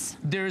cocottes.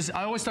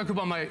 I always talk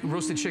about my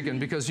roasted chicken,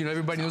 because, you know,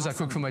 everybody knows I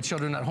cook for my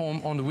children at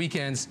home on the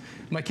weekends.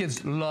 My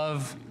kids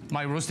love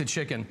my roasted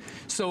chicken.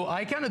 So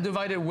I kind of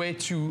divided away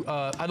to,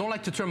 I don't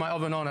like to turn my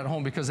oven on at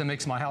home because it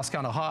makes my house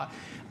kind of hot.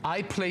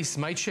 I place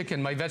my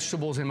chicken, my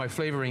vegetables, and my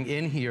flavoring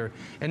in here,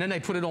 and then I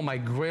put it on my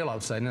grill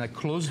outside, and I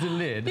close the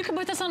lid. You can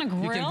put this on a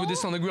grill? You can put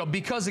this on the grill,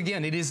 because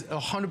again, it is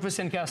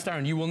 100% cast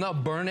iron. You will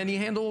not burn any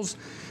handles.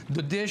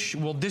 The dish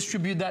will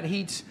distribute that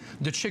heat.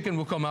 The chicken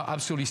will come out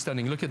absolutely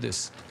stunning. Look at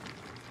this.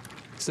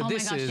 So my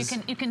gosh,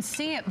 you can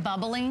see it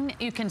bubbling.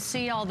 You can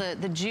see all the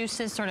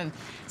juices sort of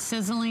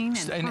sizzling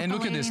and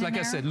look at this. Like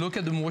I said, look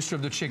at the moisture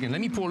of the chicken.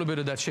 Let me pour a little bit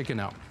of that chicken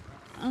out.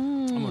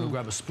 I'm going to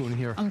grab a spoon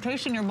here. I'm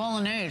tasting your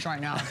bolognese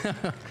right now.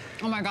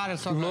 Oh my God,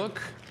 it's so good.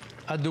 Look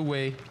at the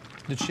way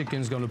the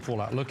chicken's going to pull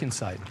out. Look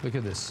inside. Look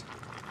at this.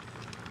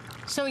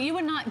 So you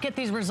would not get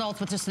these results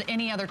with just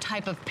any other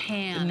type of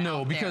pan?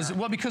 No, because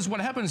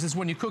what happens is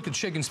when you cook a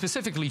chicken,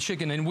 specifically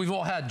chicken, and we've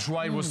all had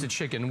dry roasted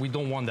chicken, and we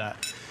don't want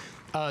that.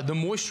 The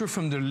moisture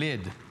from the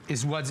lid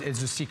is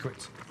the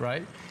secret,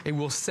 right? It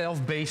will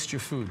self-baste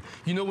your food.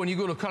 You know, when you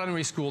go to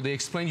culinary school, they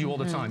explain to you all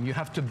the time, you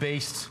have to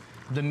baste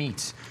the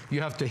meat. You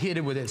have to hit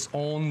it with its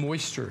own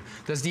moisture.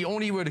 That's the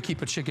only way to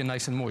keep a chicken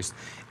nice and moist.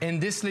 And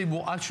this lid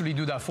will actually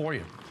do that for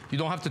you. You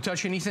don't have to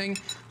touch anything.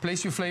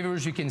 Place your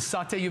flavors. You can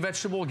saute your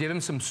vegetable, give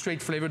them some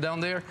straight flavor down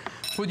there.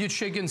 Put your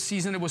chicken,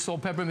 season it with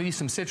salt, pepper, maybe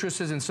some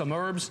citruses and some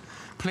herbs.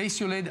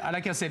 Place your lid.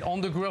 Like I said, on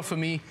the grill, for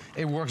me,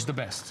 it works the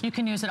best. You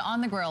can use it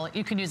on the grill.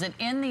 You can use it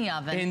in the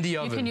oven. In the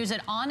oven. You can use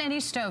it on any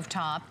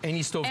stovetop.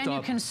 Any stovetop. And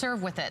you can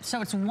serve with it. So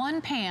it's one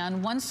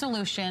pan, one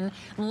solution,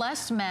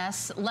 less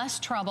mess, less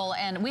trouble,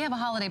 and we have a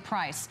holiday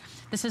price.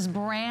 This is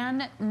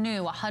brand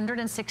new,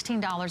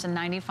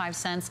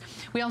 $116.95.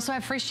 We also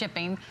have free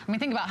shipping. I mean,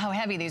 think about how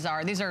heavy these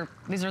are. These are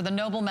the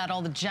noble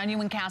metal, the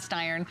genuine cast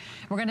iron.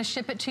 We're going to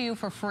ship it to you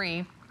for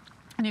free.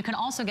 And you can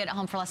also get it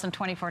home for less than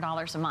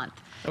 $24 a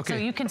month. Okay. So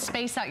you can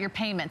space out your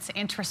payments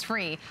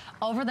interest-free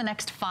over the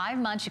next 5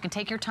 months. You can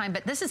take your time,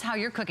 but this is how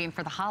you're cooking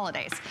for the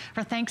holidays,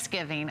 for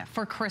Thanksgiving,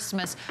 for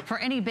Christmas, for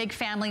any big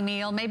family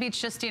meal. Maybe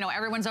it's just, you know,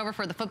 everyone's over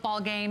for the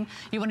football game.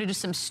 You want to do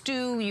some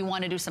stew. You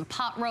want to do some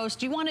pot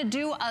roast. You want to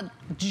do a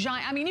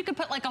giant, I mean, you could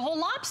put like a whole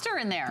lobster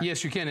in there.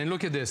 Yes, you can. And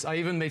look at this. I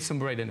even made some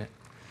bread in it.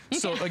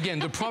 So again,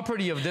 the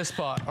property of this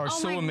pot are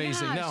so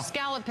amazing. Gosh, now,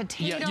 scalloped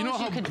potatoes. Yeah, you know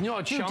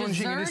how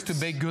challenging it is to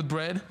bake good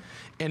bread?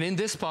 And in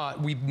this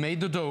pot, we made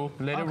the dough,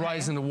 let it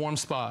rise in a warm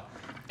spot.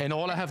 And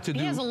all I have to do...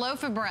 He has a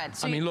loaf of bread.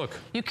 So I mean, look.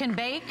 You can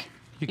bake.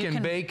 You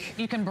can bake.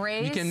 You can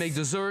braise. You can make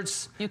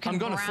desserts. You can I'm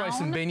going to fry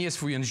some beignets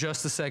for you in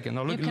just a second.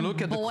 Now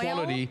look at the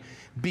quality.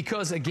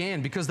 Because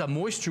again, because that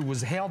moisture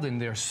was held in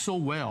there so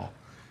well.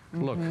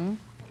 Look.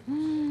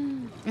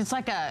 It's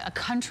like a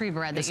country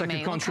bread that you made. It's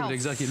like a country bread,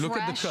 exactly. Look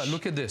at the cut.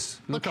 Look at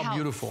this. Look how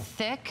beautiful.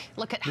 Thick.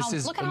 Look at how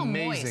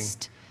amazing.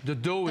 Moist. The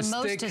dough is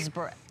thick.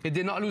 It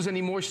did not lose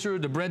any moisture.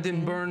 The bread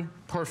didn't burn.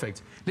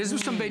 Perfect. Let's do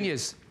some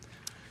beignets.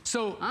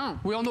 So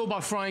we all know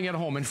about frying at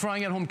home, and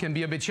frying at home can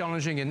be a bit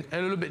challenging and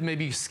a little bit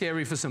maybe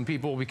scary for some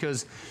people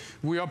because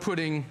we are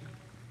putting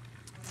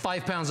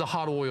 5 pounds of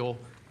hot oil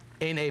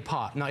in a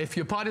pot. Now, if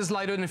your pot is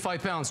lighter than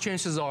 5 pounds,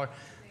 chances are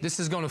this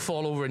is gonna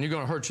fall over and you're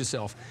gonna hurt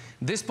yourself.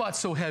 This pot's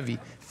so heavy,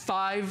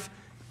 5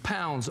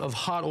 pounds of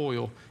hot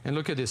oil. And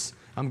look at this.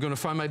 I'm gonna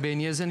fry my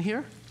beignets in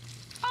here.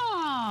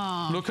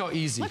 Oh, look how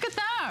easy. Look at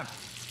that.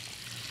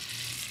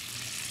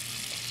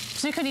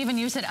 So you can even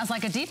use it as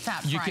like a deep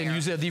fat fryer. You can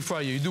use it as a deep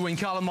fryer. You're doing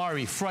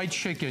calamari, fried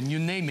chicken, you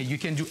name it. You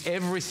can do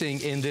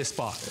everything in this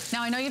pot.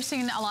 Now, I know you've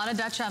seen a lot of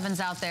Dutch ovens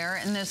out there,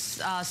 and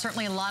there's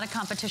certainly a lot of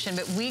competition,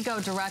 but we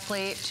go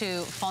directly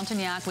to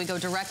Frontenac. We go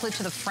directly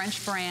to the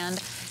French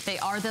brand. They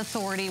are the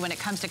authority when it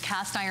comes to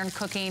cast iron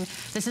cooking.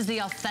 This is the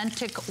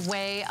authentic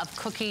way of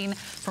cooking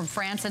from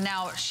France. And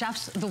now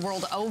chefs the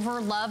world over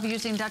love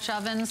using Dutch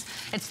ovens.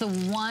 It's the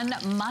one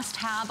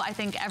must-have I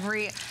think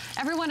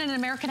everyone in an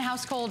American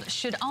household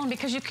should own,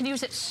 because you can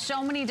use it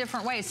so many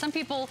different ways. Some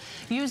people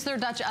use their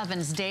Dutch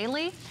ovens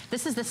daily.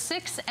 This is the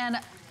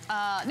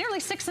nearly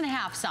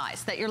 6.5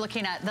 size that you're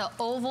looking at, the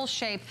oval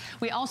shape.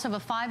 We also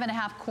have a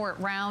 5.5 quart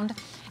round,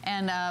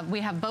 and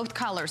we have both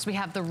colors. We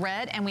have the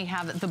red and we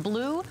have the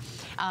blue.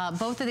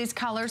 Both of these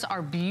colors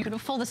are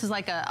beautiful. This is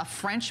like a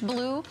French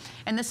blue,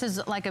 and this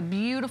is like a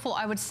beautiful,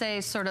 I would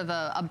say, sort of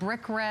a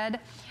brick red.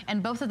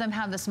 And both of them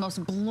have this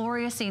most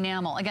glorious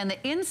enamel. Again, the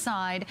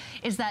inside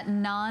is that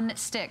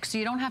non-stick, so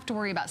you don't have to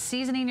worry about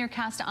seasoning your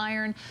cast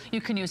iron.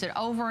 You can use it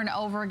over and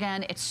over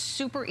again. It's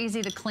super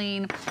easy to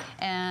clean,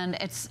 and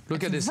it's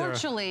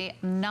virtually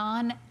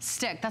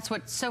non-stick. That's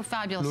what's so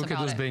fabulous about it. Look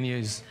at those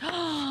beignets.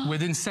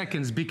 Within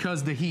seconds,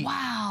 because the heat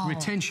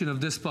retention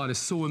of this pot is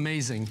so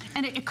amazing.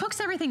 And it cooks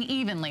everything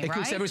evenly, right? It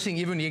cooks everything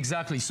evenly,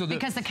 exactly. So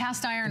because the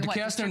cast iron,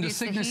 the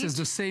thickness is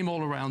the same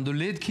all around. The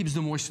lid keeps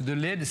the moisture. The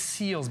lid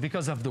seals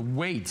because of the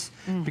weight.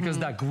 Because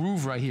that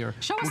groove right here.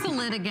 Show us the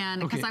lid again,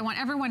 because I want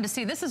everyone to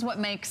see. This is what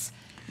makes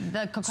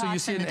the cocotte so you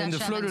see and the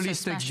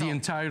fleur-de-lis takes the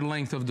entire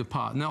length of the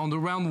pot. Now on the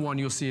round one,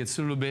 you'll see it's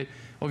a little bit,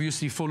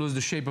 obviously follows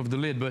the shape of the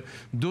lid, but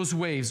those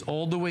waves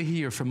all the way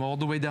here, from all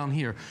the way down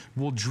here,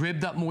 will drip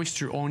that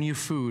moisture on your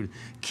food,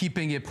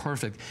 keeping it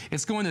perfect.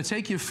 It's going to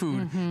take your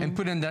food and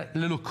put in that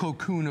little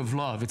cocoon of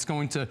love. It's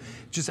going to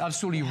just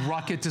absolutely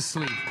rock it to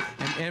sleep.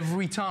 And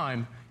every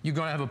time, you're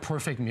going to have a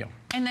perfect meal.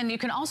 And then you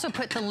can also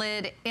put the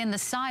lid in the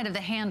side of the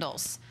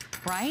handles,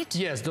 right?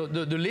 Yes, the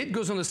lid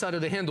goes on the side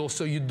of the handle,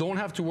 so you don't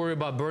have to worry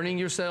about burning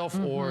yourself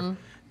or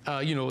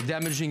you know,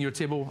 damaging your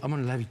table. I'm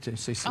going to let you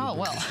say something. Oh,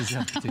 well,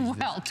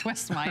 well,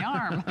 twist my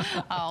arm.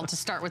 I'll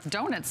just start with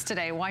donuts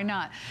today. Why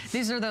not?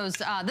 These are those,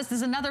 this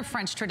is another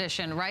French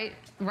tradition, right?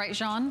 Right,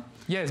 Jean?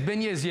 Yes,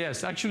 beignets,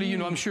 yes. Actually, you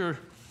know, I'm sure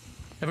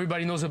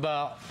everybody knows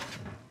about.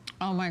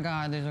 Oh my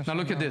God, these are so Now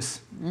look good. at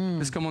this.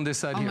 Let's come on this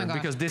side here,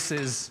 because this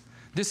is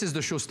the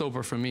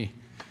showstopper for me.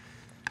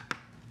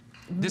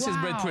 This is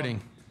bread pudding,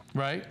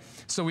 right?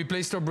 So we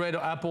placed our bread,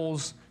 our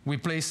apples, we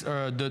placed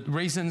the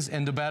raisins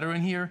and the batter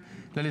in here,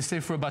 let it stay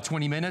for about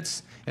 20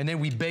 minutes, and then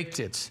we baked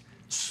it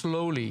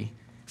slowly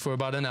for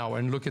about an hour.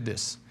 And look at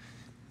this.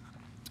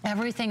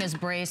 Everything is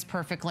braised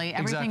perfectly.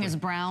 Everything is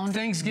browned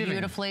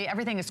beautifully.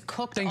 Everything is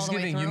cooked all the way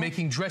Thanksgiving, through. You're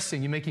making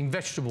dressing, you're making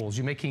vegetables,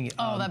 you're making...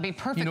 oh, that'd be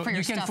perfect for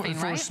your stuffing,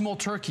 for right? a small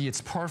turkey,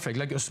 it's perfect,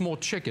 like a small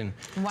chicken.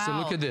 Wow. So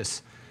look at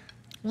this.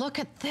 Look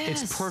at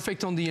this. It's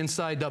perfect on the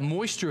inside. That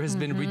moisture has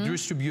been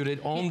redistributed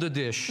on the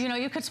dish. You know,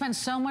 you could spend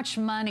so much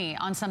money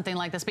on something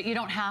like this, but you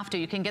don't have to.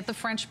 You can get the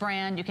French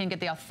brand. You can get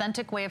the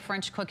authentic way of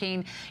French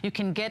cooking. You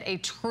can get a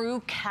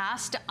true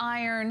cast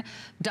iron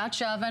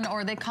Dutch oven,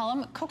 or they call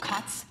them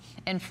cocottes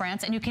in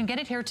France, and you can get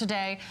it here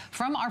today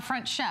from our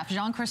French chef,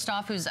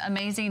 Jean-Christophe, who's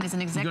amazing. He's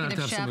an executive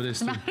chef. Some of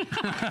this too.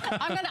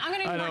 I'm gonna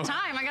need more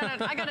time.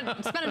 I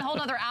gotta spend a whole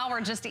other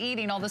hour just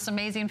eating all this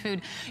amazing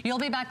food. You'll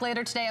be back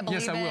later today, I believe.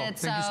 Yes, I will.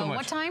 It's, Thank you so much.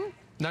 What time?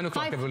 9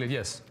 o'clock, I believe,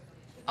 yes.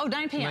 Oh,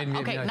 9 p.m.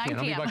 Okay, 9 p.m.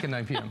 I'll be back at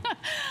 9 p.m.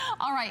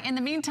 All right. In the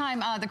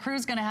meantime, the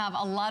crew's going to have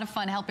a lot of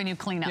fun helping you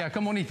clean up. Yeah,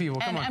 come on, eat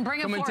people. Come on. And bring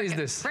a come fork. And taste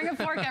this. Bring a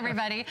fork,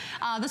 everybody.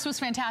 This was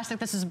fantastic.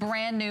 This is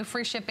brand new,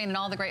 free shipping, and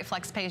all the great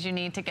flex pays you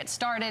need to get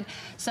started.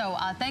 So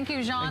thank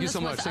you, Jean. Thank you so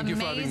much. This Thank was you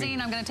for having me.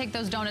 amazing. I'm going to take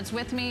those donuts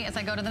with me as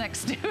I go to the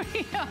next studio.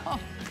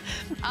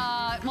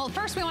 Well,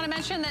 first we want to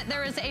mention that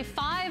there is a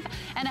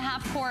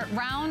 5.5 quart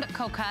round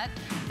cocotte,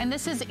 and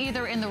this is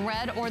either in the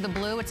red or the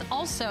blue. It's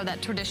also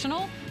that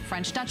traditional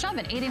French Dutch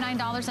oven,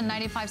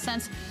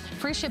 $89.95.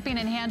 Free shipping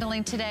and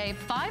handling today,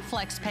 5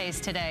 flex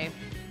pays today.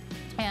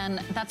 And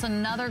that's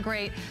another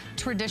great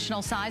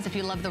traditional size if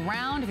you love the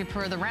round, if you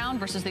prefer the round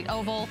versus the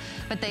oval,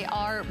 but they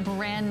are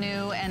brand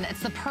new, and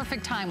it's the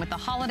perfect time with the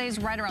holidays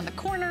right around the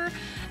corner,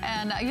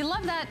 and you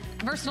love that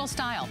versatile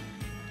style.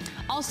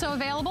 Also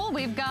available,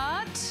 we've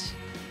got,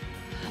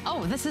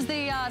 oh, this is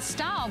the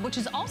Staub, which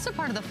is also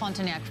part of the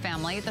Frontenac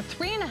family, the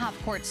 3.5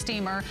 quart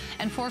steamer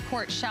and 4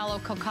 quart shallow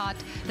cocotte.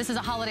 This is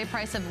a holiday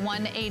price of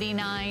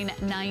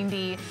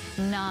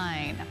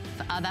 $189.99.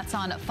 That's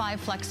on 5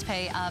 flex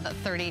pay of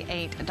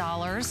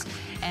 $38.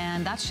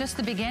 And that's just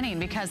the beginning,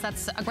 because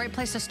that's a great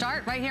place to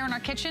start right here in our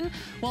kitchen.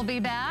 We'll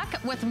be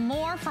back with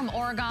more from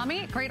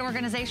Origami. Great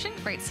organization,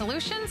 great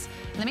solutions.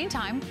 In the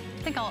meantime,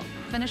 I think I'll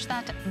finish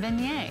that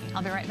beignet.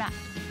 I'll be right back.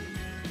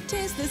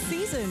 'Tis the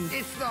season.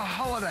 It's the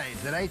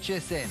holidays at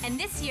HSN. And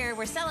this year,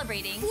 we're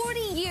celebrating 40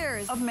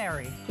 years of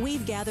Mary.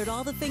 We've gathered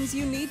all the things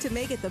you need to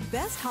make it the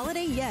best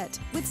holiday yet,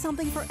 with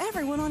something for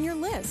everyone on your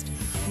list.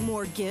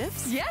 More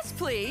gifts? Yes,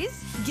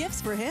 please.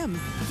 Gifts for him.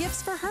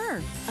 Gifts for her.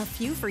 A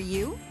few for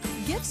you.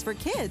 Gifts for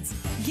kids.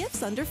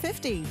 Gifts under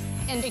 50.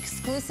 And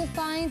exclusive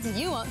finds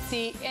you won't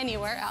see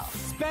anywhere else.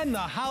 Spend the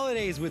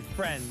holidays with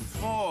friends.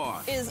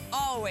 More is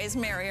always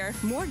merrier.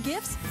 More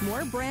gifts,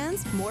 more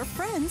brands, more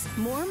friends,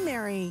 more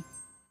merry.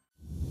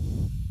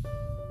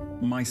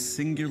 My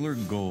singular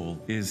goal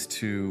is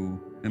to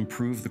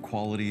improve the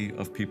quality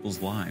of people's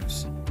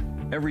lives.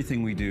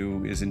 Everything we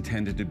do is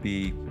intended to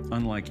be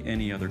unlike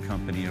any other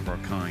company of our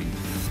kind.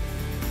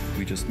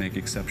 We just make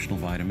exceptional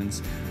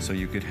vitamins so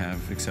you could have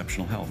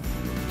exceptional health.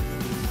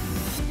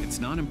 It's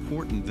not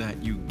important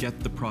that you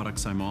get the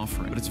products I'm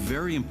offering, but it's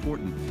very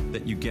important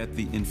that you get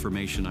the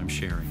information I'm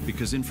sharing,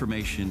 because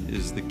information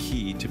is the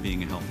key to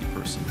being a healthy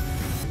person.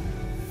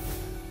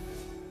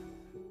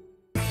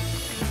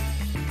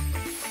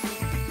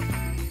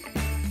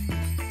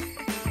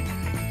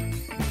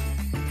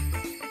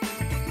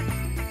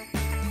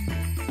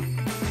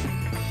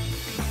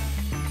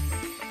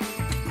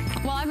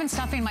 I've been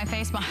stuffing my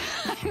face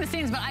behind the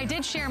scenes, but I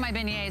did share my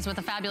beignets with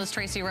the fabulous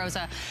Tracy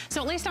Rosa.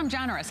 So at least I'm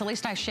generous. At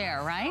least I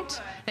share,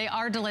 right? They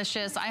are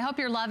delicious. I hope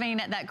you're loving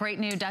that great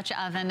new Dutch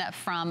oven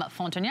from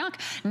Fontagnac.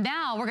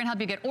 Now we're gonna help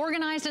you get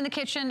organized in the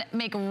kitchen,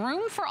 make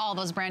room for all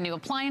those brand new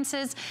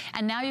appliances,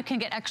 and now you can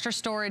get extra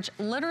storage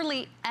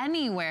literally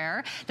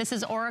anywhere. This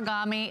is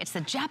Origami. It's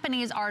the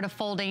Japanese art of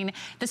folding.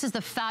 This is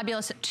the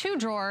fabulous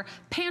 2-drawer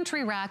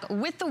pantry rack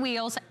with the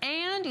wheels,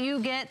 and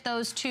you get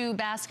those 2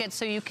 baskets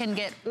so you can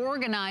get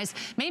organized.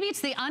 Maybe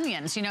it's the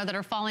onions, you know, that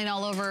are falling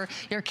all over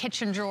your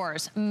kitchen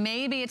drawers.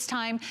 Maybe it's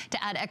time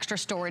to add extra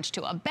storage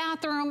to a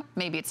bathroom.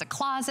 Maybe it's a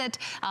closet.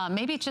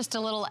 Maybe it's just a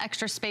little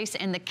extra space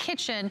in the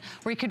kitchen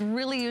where you could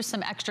really use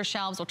some extra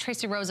shelves. Well,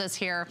 Tracy Rosa's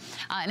here.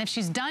 And if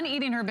she's done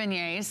eating her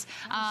beignets,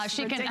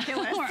 she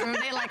ridiculous. Are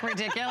they like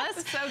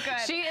ridiculous? So good.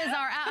 She is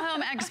our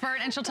at-home expert,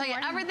 and she'll tell you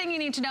everything you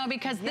need to know,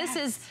 because this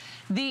is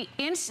the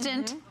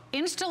instant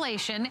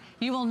installation.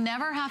 You will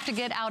never have to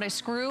get out a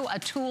screw, a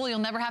tool. You'll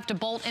never have to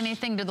bolt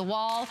anything to the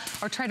wall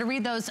or try to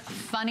read those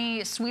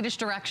funny Swedish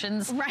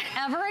directions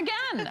ever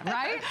again,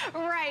 right?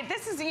 Right.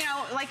 This is, you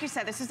know, like you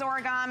said, this is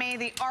Origami,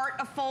 the art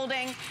of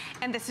folding,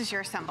 and this is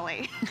your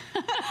assembly.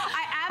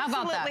 I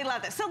absolutely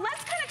love this. So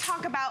let's kind of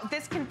talk about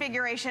this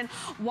configuration,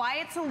 why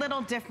it's a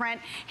little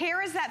different.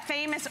 Here is that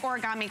famous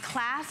Origami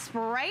clasp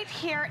right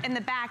here in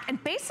the back,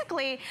 and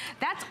basically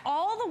that's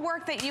all the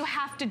work that you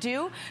have to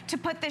do to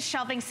put this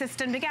shelving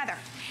system together.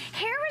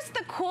 Here is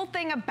the cool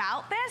thing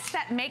about this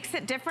that makes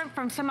it different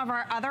from some of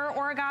our other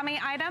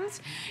Origami items.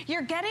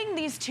 You're getting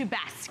these 2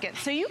 baskets.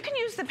 So you can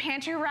use the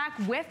pantry rack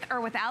with or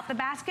without the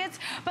baskets,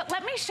 but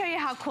let me show you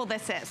how cool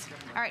this is.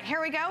 All right,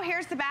 here we go.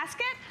 Here's the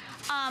basket.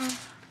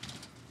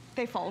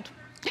 They fold.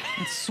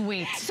 It's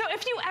sweet. So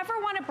if you ever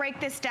want to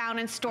break this down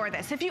and store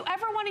this, if you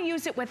ever want to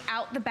use it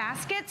without the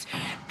baskets,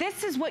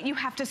 this is what you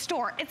have to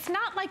store. It's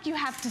not like you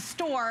have to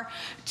store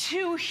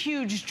 2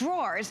 huge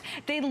drawers.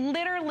 They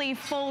literally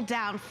fold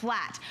down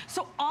flat.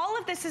 So all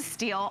of this is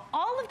steel.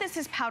 All of this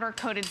is powder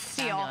coated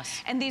steel.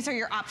 Fabulous. And these are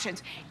your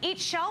options.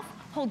 Each shelf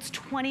holds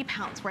 20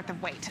 pounds worth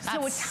of weight.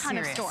 So a ton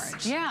of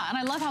storage. Yeah, and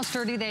I love how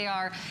sturdy they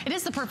are. It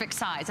is the perfect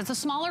size. It's a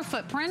smaller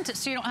footprint,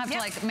 so you don't have to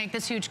like make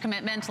this huge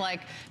commitment,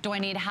 like, do I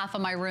need half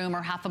of my room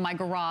or half of my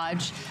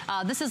garage?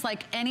 This is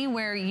like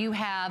anywhere you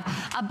have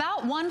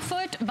about 1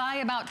 foot by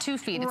about 2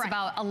 feet. It's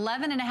about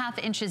 11.5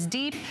 inches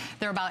deep.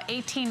 They're about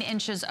 18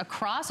 inches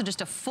across, so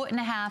just a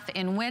 1.5 feet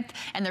in width,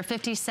 and they're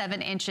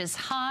 57 inches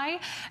high.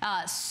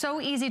 So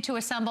easy to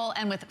assemble,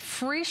 and with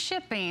free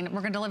shipping,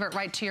 we're gonna deliver it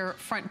right to your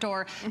front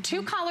door.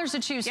 2 colors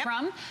to choose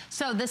from.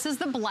 So this is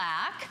the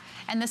black,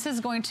 and this is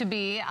going to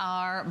be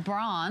our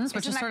bronze,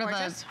 which is sort of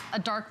a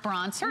dark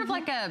bronze, sort of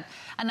like a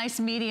nice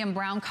medium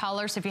brown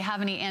color. So if you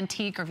have any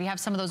antique, or if you have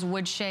some of those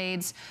wood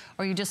shades,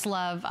 or you just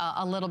love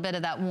a little bit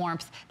of that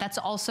warmth, that's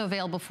also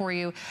available for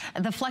you.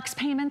 The flex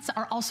payments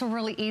are also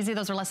really easy.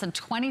 Those are less than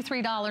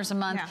 $23 a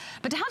month.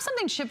 But to have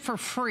something shipped for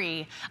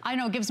free, I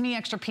know it gives me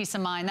extra peace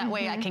of mind. That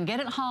way I can get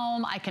it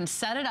home, I can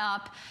set it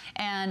up,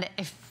 and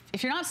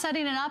if you're not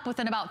setting it up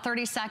within about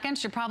 30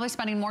 seconds, you're probably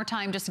spending more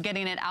time just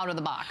getting it out of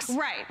the box.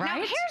 Right. Now,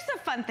 here's the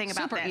fun thing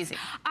about this. Super easy.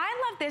 I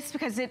love this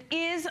because it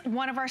is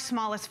one of our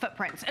smallest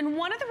footprints. And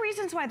one of the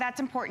reasons why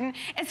that's important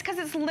is because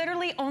it's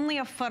literally only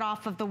a foot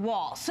off of the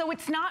wall. So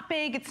it's not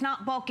big, it's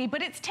not bulky,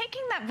 but it's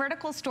taking that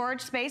vertical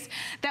storage space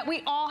that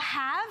we all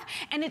have,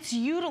 and it's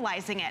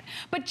utilizing it.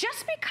 But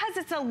just because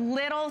it's a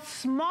little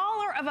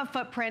smaller of a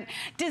footprint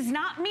does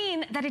not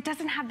mean that it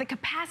doesn't have the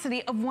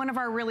capacity of one of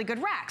our really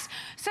good racks.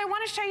 So I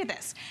want to show you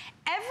this.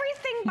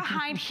 Everything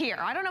behind here.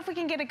 I don't know if we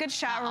can get a good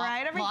shot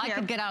right over here. Well, I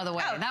could get out of the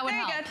way. That would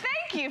help. There you go.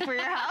 Thank you for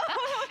your help.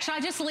 Should I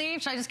just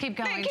leave? Should I just keep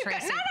going,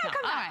 Tracy? No,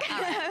 come back. All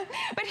right.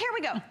 But here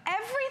we go.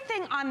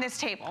 Everything on this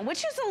table, which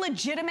is a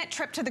legitimate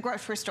trip to the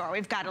grocery store.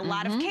 We've got a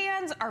lot of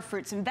cans, our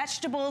fruits and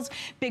vegetables,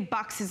 big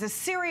boxes of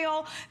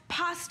cereal,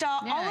 pasta,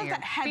 all of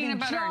that heavy peanut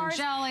butter jars. and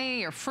jelly,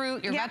 your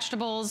fruit, your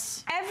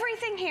vegetables.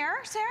 Everything here,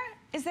 Sarah,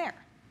 is there.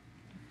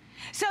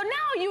 So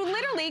now you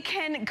literally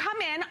can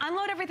come in,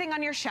 unload everything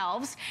on your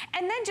shelves,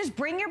 and then just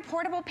bring your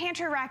portable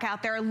pantry rack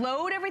out there,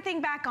 load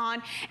everything back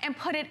on, and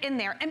put it in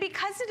there. And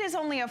because it is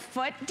only a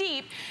foot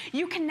deep,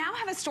 you can now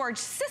have a storage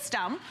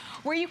system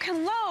where you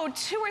can load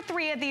 2 or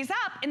 3 of these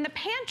up in the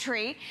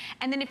pantry,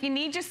 and then if you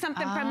need just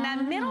something from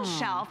that middle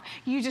shelf,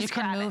 you just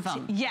grab move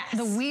them. Yes.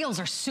 The wheels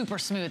are super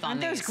smooth on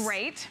these. Aren't those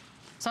great?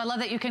 So I love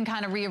that you can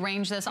kind of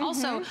rearrange this.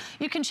 Also,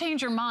 you can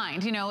change your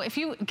mind. You know, if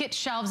you get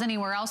shelves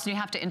anywhere else and you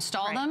have to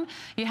install them,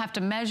 you have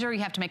to measure, you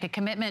have to make a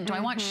commitment. Do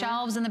I want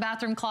shelves in the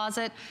bathroom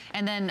closet?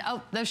 And then,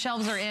 oh, those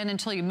shelves are in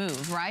until you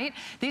move, right?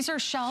 These are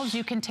shelves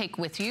you can take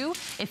with you.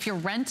 If you're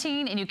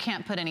renting and you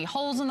can't put any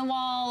holes in the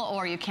wall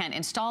or you can't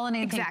install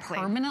anything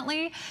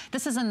permanently,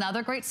 this is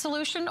another great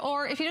solution.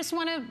 Or if you just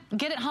want to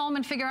get it home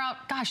and figure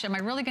out, gosh, am I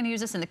really going to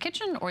use this in the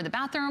kitchen or the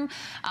bathroom?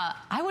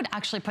 I would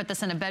actually put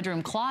this in a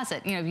bedroom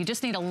closet. You know, if you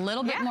just need a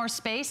little bit more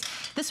space.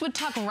 This would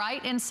tuck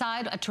right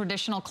inside a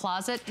traditional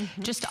closet,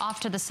 just off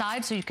to the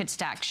side, so you could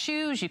stack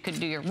shoes, you could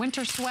do your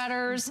winter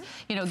sweaters,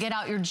 you know, get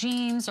out your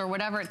jeans or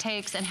whatever it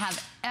takes and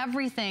have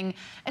everything.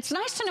 It's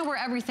nice to know where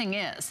everything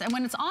is. And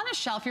when it's on a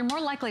shelf, you're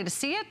more likely to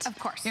see it. Of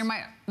course. You're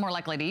more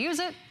likely to use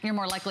it. You're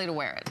more likely to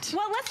wear it.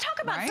 Well, let's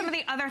talk about some of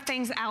the other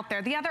things out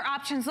there. The other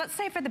options, let's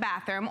say for the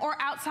bathroom or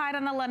outside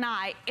on the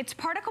lanai, it's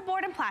particle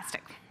board and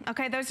plastic.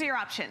 Okay, those are your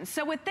options.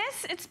 So with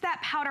this, it's that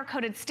powder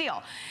coated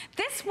steel.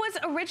 This was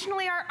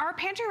originally our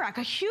pantry rack,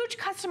 a huge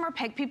customer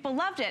pick. People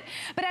loved it.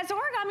 But as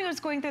Origami was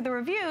going through the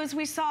reviews,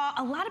 we saw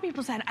a lot of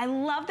people said, I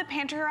love the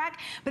pantry rack,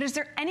 but is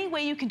there any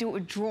way you can do it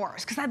with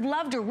drawers? Because I'd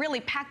love to really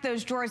pack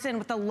those drawers in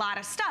with a lot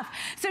of stuff.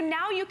 So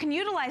now you can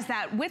utilize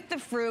that with the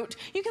fruit.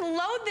 You can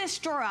load this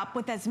drawer up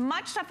with as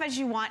much stuff as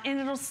you want and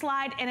it'll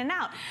slide in and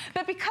out.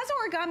 But because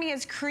Origami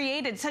has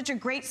created such a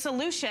great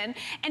solution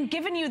and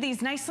given you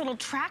these nice little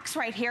tracks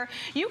right here,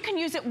 you can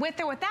use it with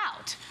or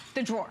without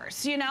the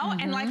drawers, you know?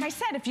 And like I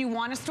said, if you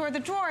want to store the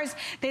drawers,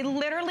 they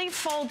literally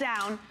fold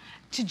down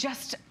to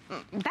just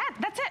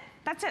that's it.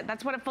 That's it.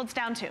 That's what it folds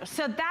down to.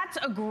 So that's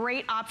a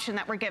great option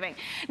that we're giving.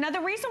 Now,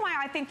 the reason why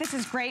I think this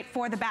is great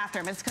for the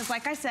bathroom is because,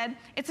 like I said,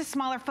 it's a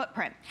smaller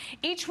footprint.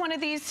 Each one of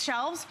these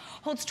shelves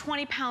holds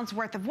 20 pounds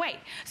worth of weight.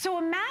 So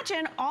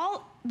imagine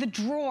all the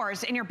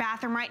drawers in your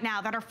bathroom right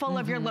now that are full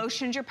of your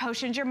lotions, your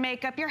potions, your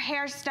makeup, your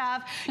hair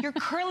stuff, your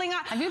curling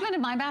on. Have you been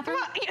in my bathroom?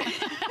 Well,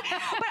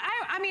 but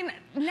I mean,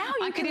 now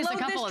you can load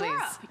this drawer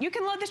up. You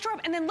can load this drawer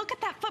up and then look at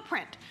that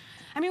footprint.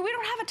 I mean, we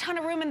don't have a ton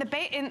of room in the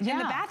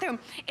bathroom.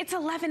 It's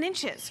 11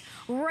 inches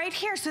right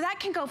here. So that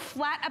can go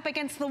flat up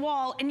against the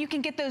wall and you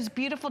can get those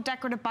beautiful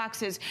decorative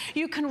boxes.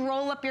 You can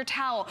roll up your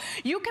towel.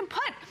 You can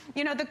put,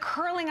 you know, the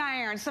curling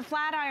irons, the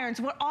flat irons,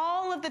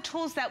 all of the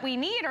tools that we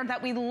need or that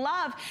we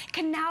love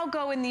can now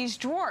go in these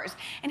drawers.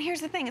 And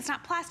here's the thing, it's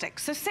not plastic.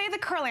 So say the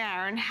curling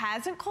iron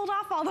hasn't cooled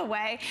off all the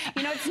way,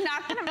 you know, it's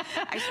not gonna,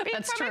 I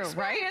speak from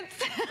experience.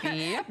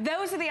 Right?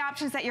 Those are the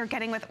options that you're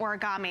getting with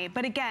Origami.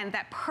 But again,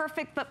 that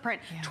perfect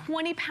footprint,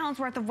 20 pounds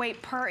worth of weight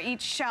per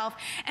each shelf,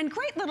 and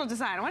great little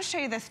design. I want to show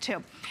you this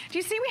too. Do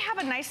you see we have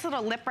a nice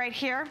little lip right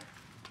here?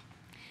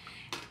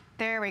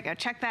 There we go,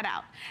 check that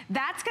out.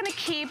 That's gonna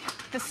keep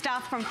the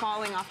stuff from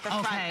falling off the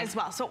front as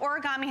well. So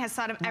Origami has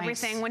thought of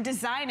everything when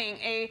designing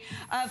a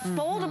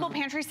foldable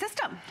pantry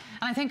system.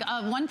 And I think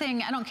one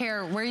thing, I don't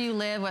care where you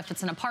live, if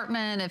it's an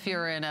apartment, if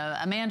you're in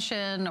a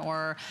mansion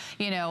or,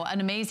 you know,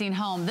 an amazing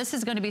home, this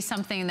is gonna be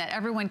something that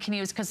everyone can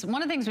use, because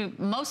one of the things we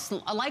most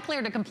likely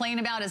are to complain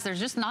about is there's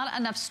just not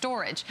enough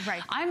storage.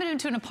 Right. I moved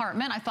into an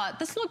apartment, I thought,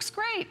 this looks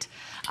great.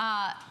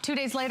 2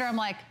 days later, I'm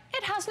like,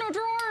 it has no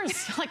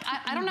drawers. Like,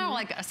 I don't know,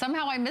 like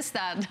somehow I missed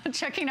that,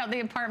 checking out the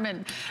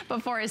apartment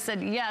before I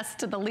said yes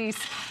to the lease.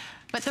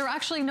 But there were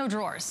actually no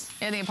drawers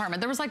in the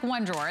apartment. There was like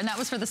one drawer, and that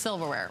was for the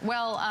silverware.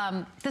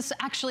 Well, this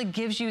actually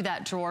gives you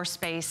that drawer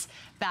space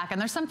back.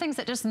 And there's some things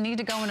that just need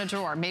to go in a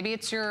drawer. Maybe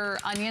it's your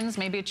onions,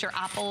 maybe it's your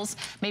apples,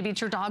 maybe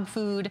it's your dog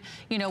food,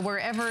 you know,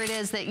 wherever it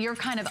is that you're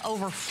kind of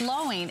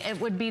overflowing,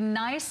 it would be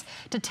nice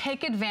to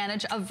take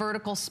advantage of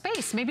vertical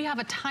space. Maybe you have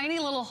a tiny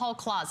little hall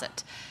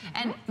closet,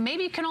 and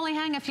maybe you can only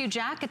hang a few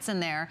jackets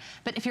in there,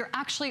 but if you're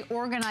actually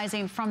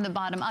organizing from the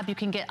bottom up, you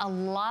can get a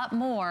lot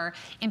more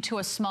into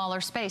a smaller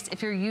space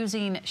if you're using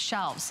folding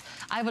shelves.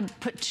 I would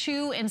put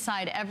 2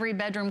 inside every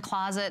bedroom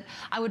closet.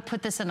 I would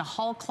put this in a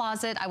hall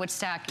closet. I would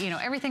stack, you know,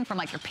 everything from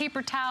like your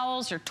paper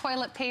towels, your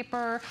toilet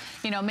paper,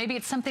 you know, maybe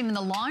it's something in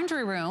the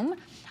laundry room.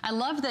 I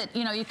love that,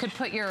 you know, you could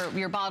put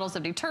your bottles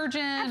of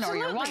detergent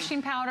Absolutely. or your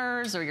washing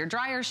powders or your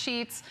dryer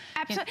sheets.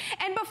 Absolutely.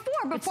 And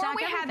before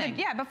we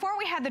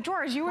had the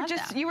drawers, you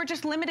were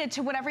just limited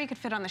to whatever you could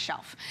fit on the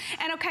shelf.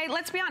 And okay,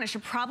 let's be honest,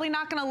 you're probably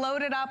not going to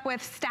load it up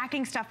with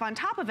stacking stuff on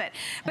top of it.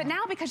 But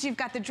now because you've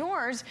got the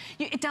drawers,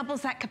 it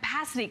doubles that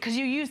capacity because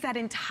you use that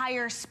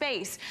entire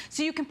space.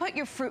 So you can put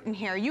your fruit in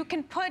here. You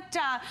can put,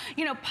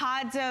 you know,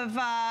 pods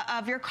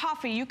of your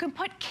coffee. You can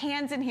put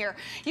cans in here.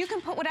 You can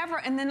put whatever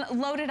and then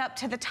load it up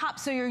to the top.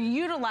 So you're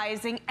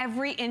utilizing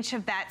every inch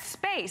of that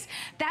space.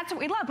 That's what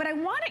we love. But I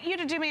wanted you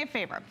to do me a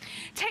favor.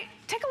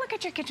 Take a look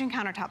at your kitchen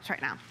countertops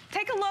right now.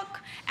 Take a look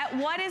at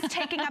what is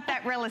taking up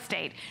that real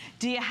estate.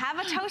 Do you have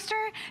a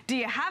toaster? Do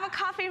you have a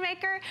coffee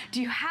maker?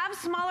 Do you have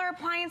smaller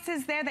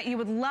appliances there that you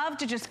would love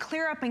to just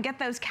clear up and get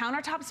those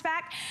countertops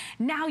back?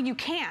 Now you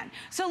can.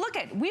 So look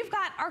at, we've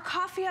got our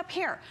coffee up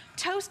here,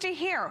 toaster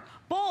here,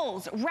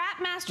 bowls,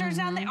 wrap masters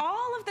down there,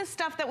 all of the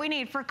stuff that we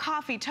need for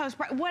coffee, toast,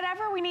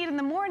 whatever we need in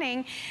the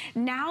morning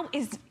now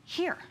is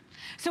here.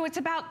 So it's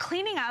about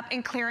cleaning up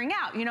and clearing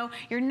out. You know,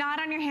 you're not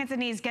on your hands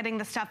and knees getting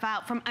the stuff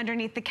out from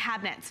underneath the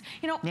cabinets.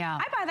 You know,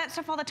 I buy that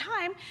stuff all the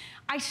time.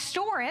 I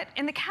store it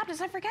in the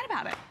cabinets. I forget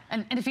about it.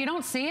 And if you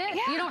don't see it,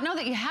 you don't know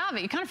that you have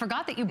it. You kind of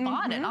forgot that you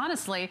bought it,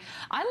 honestly.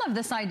 I love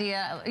this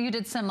idea. You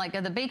did some like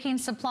the baking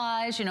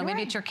supplies, you know,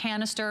 maybe it's your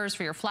canisters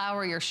for your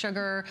flour, your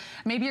sugar.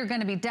 Maybe you're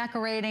going to be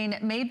decorating.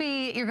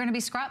 Maybe you're going to be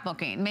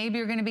scrapbooking. Maybe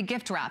you're going to be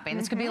gift wrapping.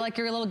 This could be like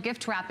your little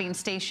gift wrapping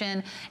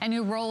station and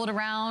you roll it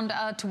around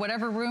to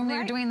whatever room that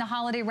you're doing the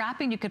holiday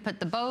wrapping. You could put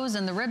the bows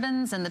and the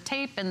ribbons and the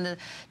tape and the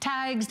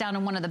tags down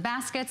in one of the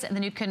baskets, and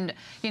then you can,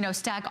 you know,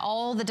 stack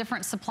all the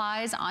different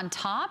supplies on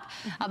top.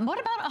 What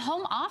about a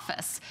home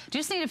office? Do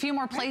you just need a few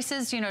more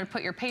places, you know, to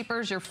put your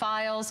papers, your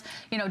files?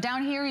 You know,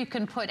 down here you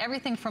can put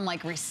everything from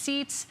like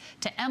receipts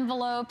to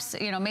envelopes.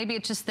 You know, maybe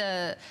it's just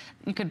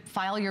you could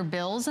file your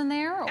bills in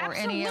there or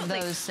any of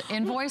those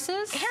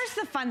invoices. Here's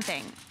the fun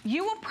thing.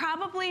 You will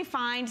probably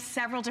find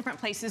several different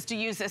places to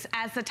use this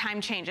as the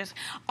time changes.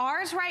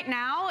 Ours right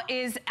now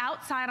is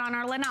outside on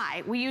our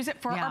lanai. We use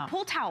it for our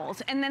pool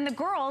towels. And then the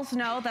girls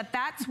know that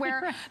that's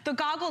where the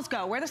goggles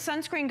go, where the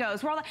sunscreen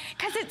goes,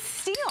 because it's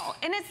steel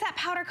and it's that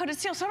powder coated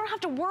steel. So I don't have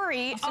to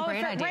worry, if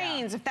it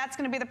rains, if that's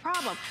going to be the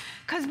problem.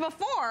 Because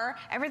before,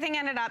 everything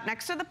ended up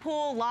next to the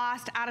pool,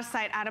 lost, out of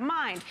sight, out of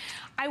mind.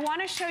 I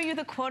want to show you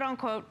the quote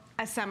unquote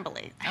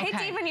assembly. I hate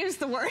to even use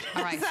the word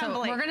assembly.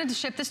 So we're going to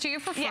ship this to you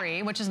for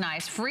free, which is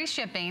nice. Free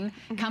shipping,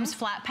 comes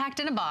flat packed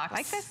in a box.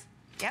 Like this.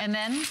 And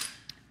then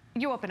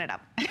you open it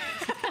up. Let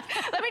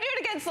me do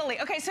it again slowly.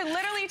 Okay, so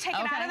literally you take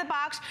it out of the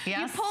box,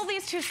 you pull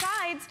these 2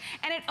 sides,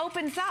 and it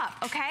opens up,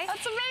 okay?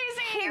 That's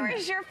amazing. Here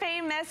is your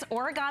famous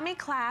origami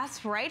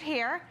clasp right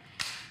here.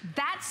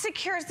 That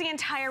secures the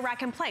entire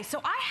rack in place. So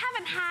I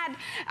haven't had,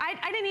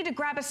 I didn't need to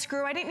grab a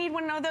screw. I didn't need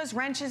one of those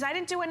wrenches. I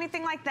didn't do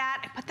anything like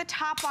that. I put the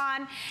top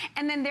on,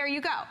 and then there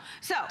you go.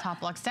 So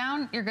top locks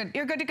down, you're good.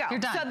 You're good to go. You're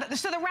done.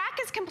 So the rack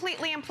is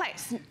completely in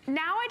place.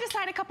 Now I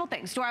decide a couple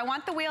things. Do I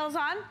want the wheels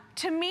on?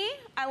 To me,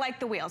 I like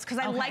the wheels because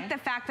I like the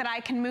fact that I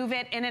can move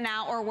it in and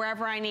out or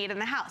wherever I need in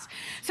the house.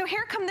 So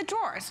here come the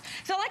drawers.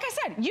 So like I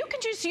said, you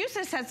can just use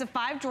this as a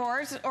 5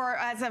 drawers or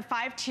as a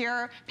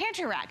 5-tier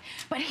pantry rack.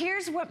 But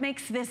here's what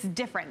makes this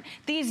different.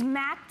 These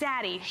Mac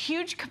Daddy,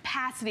 huge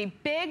capacity,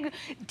 big,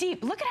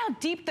 deep. Look at how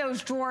deep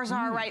those drawers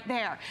are right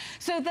there.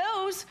 So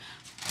those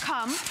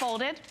come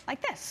folded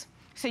like this.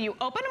 So you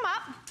open them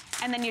up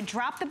and then you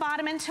drop the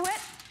bottom into it.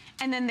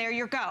 And then there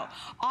you go.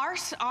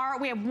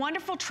 We have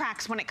wonderful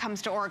tracks when it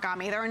comes to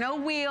origami. There are no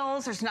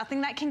wheels. There's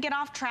nothing that can get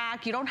off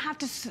track. You don't have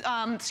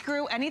to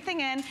screw anything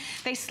in.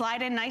 They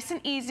slide in nice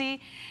and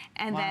easy.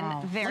 And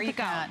then there you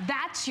go.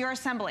 That's your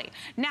assembly.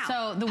 Now,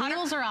 so the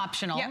wheels are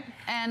optional,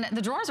 and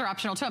the drawers are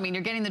optional too. I mean,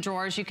 you're getting the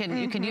drawers. You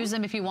can use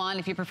them if you want,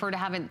 if you prefer to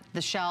have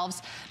the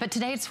shelves. But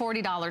today it's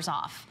 $40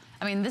 off.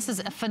 I mean, this is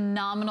a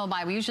phenomenal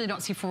buy. We usually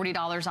don't see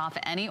 $40 off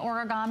any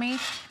origami.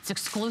 It's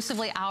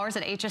exclusively ours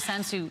at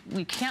HSN, so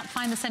we can't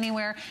find this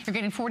anywhere. You're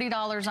getting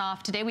 $40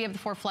 off. Today we have the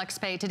 4 flex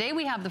pay. Today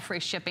we have the free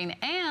shipping,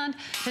 and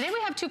today we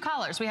have 2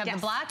 colors. We have the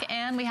black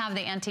and we have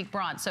the antique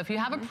bronze. So if you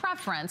have a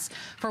preference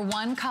for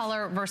one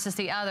color versus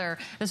the other,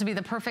 this would be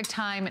the perfect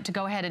time to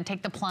go ahead and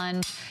take the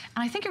plunge.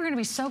 And I think you're gonna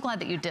be so glad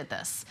that you did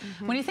this.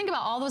 When you think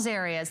about all those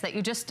areas that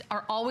you just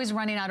are always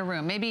running out of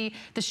room, maybe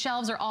the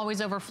shelves are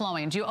always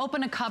overflowing. Do you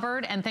open a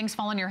cupboard and things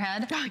fall on your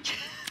head?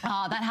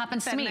 That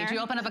happens to me. Do you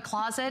open up a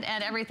closet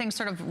and everything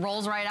sort of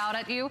rolls right out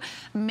at you?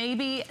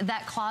 Maybe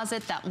that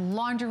closet, that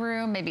laundry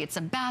room, maybe it's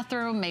a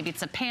bathroom, maybe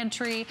it's a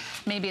pantry,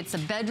 maybe it's a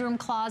bedroom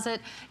closet.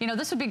 You know,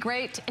 this would be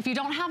great. If you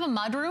don't have a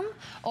mudroom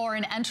or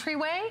an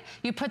entryway,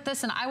 you put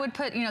this, and I would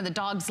put, you know, the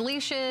dog's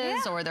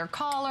leashes or their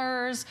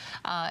collars.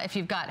 If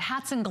you've got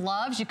hats and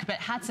gloves, you could put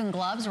hats and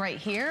gloves right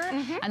here,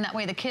 and that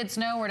way the kids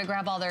know where to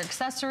grab all their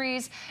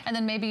accessories. And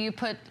then maybe you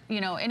put,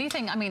 you know,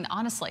 anything. I mean,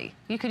 honestly,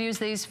 you could use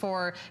these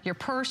for your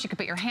purse. You could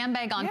put your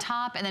handbag on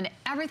top, and then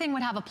everything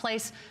would have a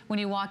place when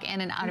you walk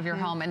in and out of your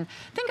home. And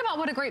think about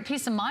what a great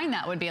peace of mind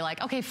that would be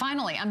like. Okay,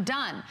 finally, I'm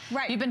done.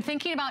 Right. You've been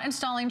thinking about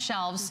installing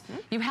shelves.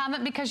 You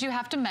haven't because you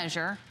have to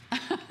measure.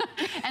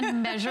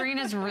 And measuring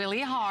is really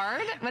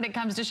hard when it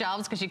comes to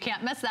shelves because you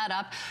can't mess that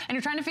up. And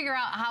you're trying to figure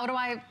out, how do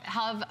I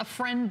have a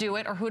friend do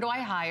it, or who do I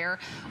hire,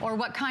 or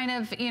what kind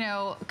of, you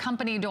know,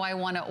 company do I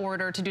want to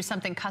order to do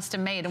something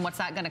custom made, and what's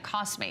that going to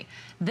cost me?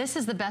 This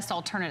is the best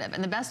alternative,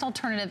 and the best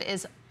alternative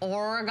is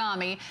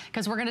Origami,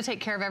 because we're going to take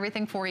care of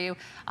everything for you.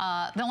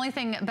 The only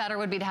thing better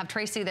would be to have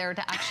Tracy there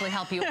to actually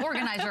help you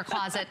organize your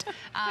closet,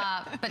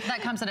 but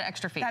that comes at an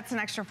extra fee. That's an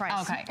extra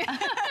price. Okay.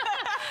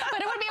 But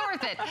it would be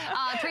worth it.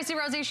 Tracy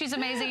Rosie, she's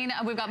amazing.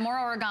 We've got more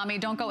Origami.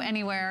 Don't go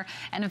anywhere.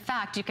 And in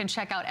fact, you can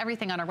check out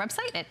everything on our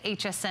website at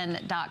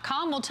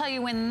hsn.com. We'll tell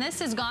you when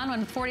this is gone,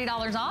 when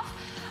 $40 off.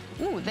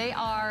 Ooh, they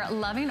are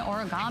loving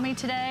Origami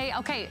today.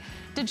 Okay,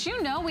 did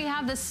you know we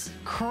have this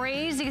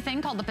crazy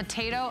thing called the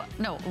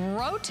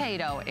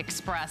Rotato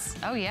Express?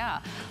 Oh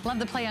yeah, love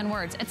the play on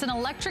words. It's an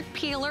electric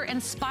peeler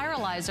and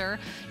spiralizer.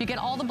 You get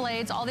all the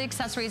blades, all the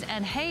accessories,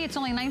 and hey, it's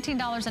only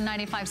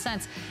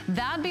 $19.95.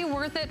 That'd be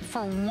worth it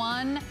for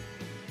one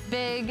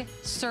big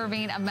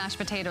serving of mashed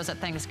potatoes at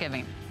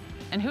Thanksgiving.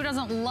 And who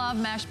doesn't love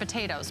mashed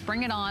potatoes?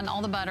 Bring it on,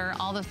 all the butter,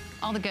 all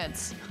the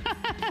goods.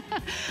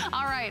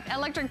 All right,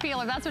 electric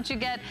peeler, that's what you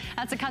get.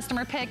 That's a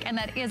customer pick, and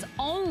that is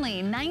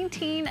only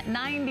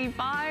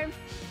 $19.95.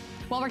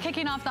 Well, we're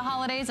kicking off the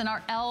holidays, and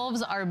our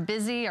elves are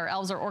busy. Our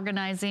elves are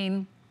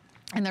organizing,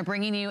 and they're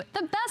bringing you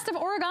the best of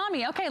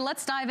Origami. Okay,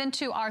 let's dive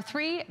into our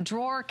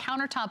 3-drawer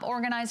countertop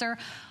organizer.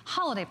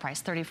 Holiday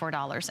price,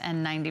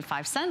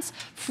 $34.95.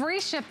 Free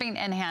shipping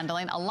and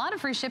handling. A lot of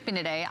free shipping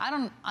today. I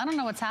don't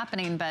know what's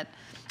happening, but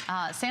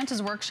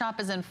Santa's workshop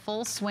is in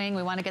full swing.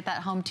 We want to get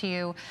that home to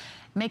you.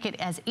 Make it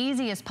as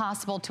easy as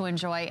possible to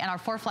enjoy, and our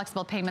 4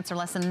 flexible payments are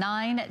less than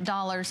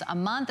 $9 a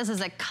month. This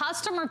is a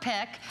customer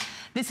pick.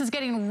 This is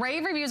getting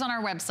rave reviews on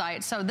our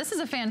website, so this is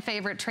a fan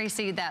favorite,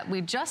 Tracy, that we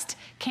just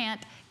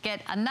can't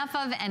get enough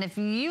of. And if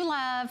you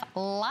have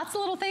lots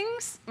of little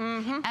things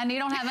and you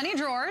don't have any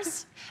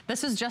drawers,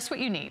 this is just what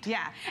you need.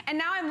 Yeah, and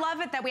now I love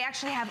it that we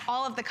actually have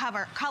all of the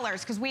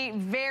colors, because we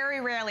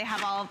very rarely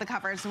have all of the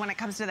covers when it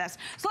comes to this.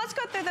 So let's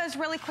go through those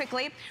really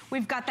quickly.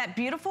 We've got that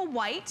beautiful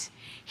white.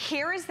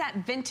 Here is that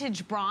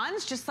vintage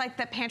bronze, just like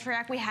the pantry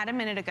rack we had a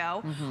minute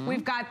ago.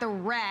 We've got the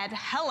red,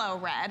 hello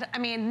red. I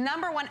mean,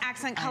 #1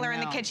 accent color in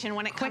the kitchen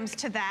when it comes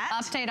to that.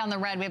 Update on the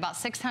red. We have about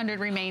 600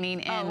 remaining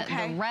in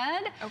the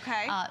red.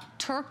 Okay.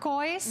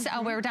 Turquoise,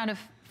 we're down to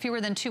fewer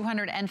than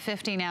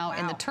 250 now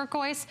in the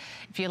turquoise.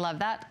 If you love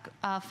that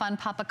fun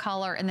pop of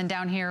color. And then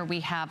down here we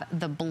have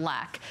the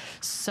black.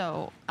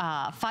 So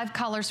 5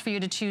 colors for you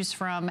to choose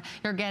from.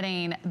 You're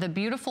getting the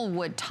beautiful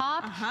wood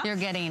top. You're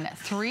getting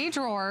 3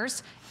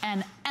 drawers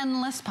and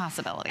endless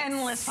possibilities.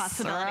 Endless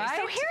possibilities. Right?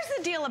 So here's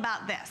the deal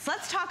about this.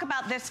 Let's talk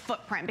about this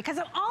footprint, because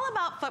I'm all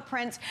about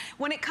footprints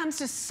when it comes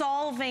to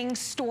solving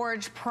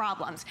storage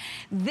problems.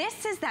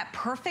 This is that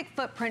perfect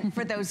footprint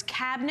for those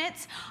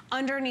cabinets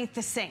underneath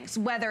the sinks,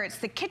 whether it's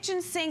the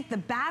kitchen sink, the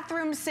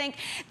bathroom sink.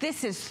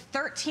 This is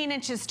 13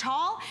 inches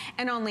tall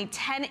and only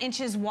 10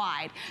 inches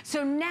wide.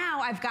 So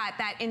now I've got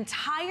that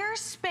entire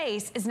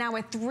space is now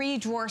a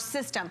 3-drawer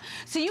system.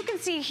 So you can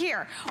see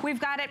here, we've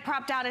got it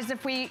propped out as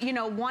if we, you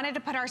know, wanted to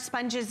put our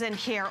sponges in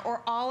here, or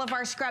all of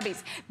our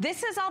scrubbies.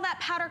 This is all that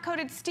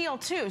powder-coated steel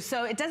too,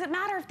 so it doesn't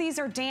matter if these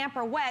are damp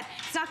or wet,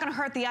 it's not gonna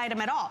hurt the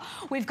item at all.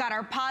 We've got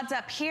our pods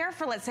up here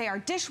for, let's say, our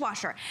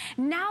dishwasher.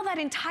 Now that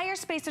entire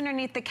space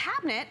underneath the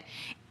cabinet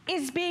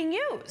is being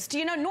used.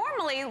 You know,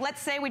 normally, let's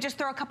say we just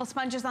throw a couple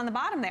sponges on the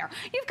bottom there.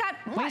 You've got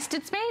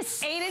wasted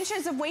space. 8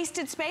 inches of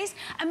wasted space.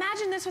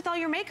 Imagine this with all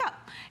your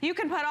makeup. You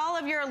can put all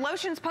of your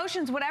lotions,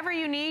 potions, whatever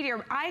you need, your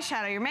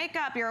eyeshadow, your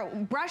makeup, your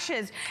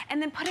brushes, and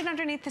then put it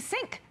underneath the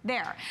sink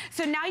there.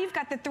 So now you've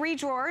got the 3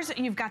 drawers,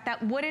 you've got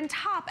that wooden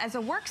top as a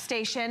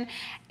workstation,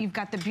 you've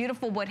got the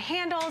beautiful wood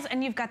handles,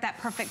 and you've got that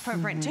perfect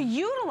footprint to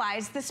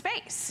utilize the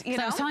space. You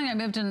know? I was telling you, I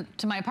moved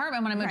into my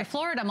apartment. When I moved to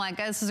Florida, I'm like,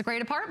 this is a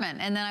great apartment.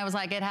 And then I was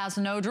like, it has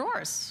no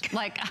drawers.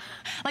 Like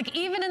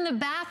even in the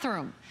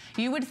bathroom,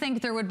 you would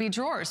think there would be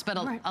drawers, but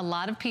a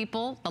lot of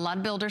people, a lot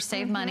of builders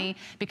save money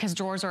because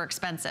drawers are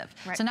expensive.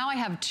 So now I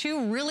have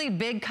 2 really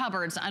big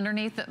cupboards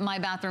underneath my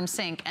bathroom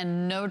sink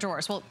and no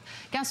drawers. Well,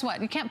 guess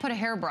what? You can't put a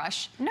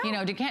hairbrush. You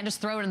know, you can't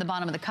just throw it in the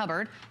bottom of the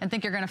cupboard and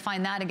think you're going to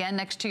find that again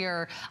next to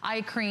your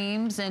eye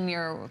creams and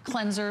your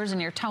cleansers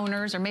and your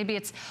toners, or maybe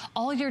it's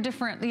all your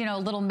different, you know,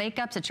 little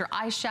makeups. It's your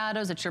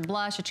eyeshadows, it's your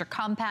blush, it's your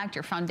compact,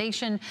 your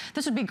foundation.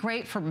 This would be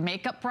great for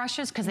makeup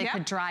brushes because they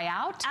could dry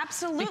out.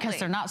 Absolutely. Because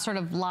they're not sort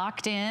of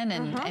locked in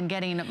and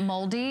getting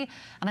moldy.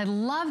 And I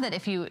love that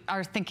if you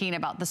are thinking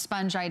about the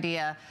sponge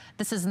idea,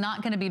 this is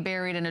not going to be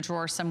buried in a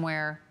drawer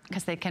somewhere.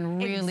 because they can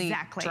really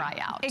dry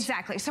out.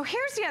 Exactly. So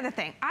here's the other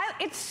thing.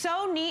 It's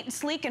so neat,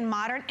 sleek, and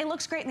modern. It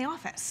looks great in the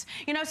office.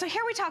 You know, so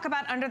here we talk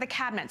about under the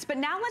cabinets, but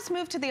now let's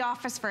move to the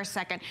office for a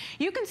second.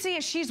 You can see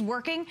as she's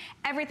working,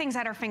 everything's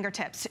at her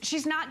fingertips.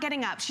 She's not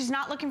getting up. She's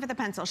not looking for the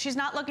pencil. She's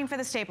not looking for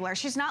the stapler.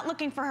 She's not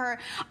looking for her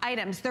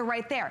items. They're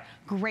right there.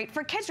 Great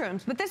for kids'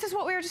 rooms, but this is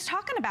what we were just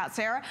talking about,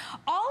 Sarah.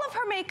 All of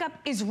her makeup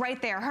is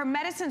right there. Her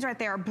medicine's right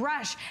there,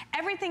 brush,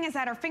 everything is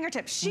at her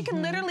fingertips. She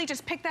can literally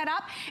just pick that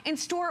up and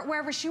store it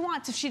wherever she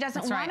wants if she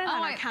doesn't want it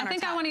on her countertop. I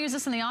think I want to use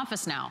this in the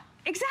office now.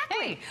 Exactly.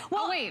 Hey,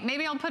 well, wait,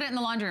 maybe I'll put it in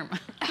the laundry room.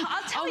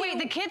 I'll tell you. Oh, wait,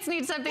 the kids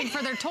need something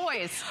for their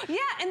toys. Yeah,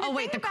 and oh,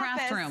 wait, the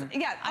craft room.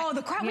 Yeah,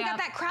 we got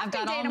that crafting day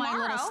tomorrow. I've got all my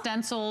little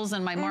stencils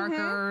and my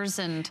markers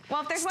and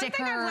well, if there's stickers.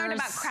 one thing I've learned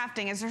about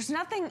crafting is there's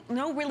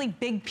no really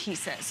big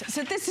pieces.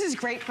 So this is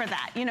great for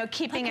that, you know,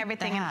 keeping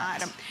everything in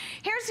item.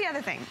 Here's the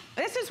other thing.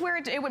 This is where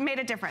it made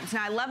a difference.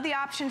 Now, I love the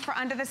option for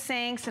under the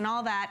sinks and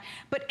all that,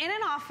 but in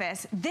an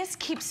office, this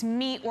keeps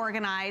me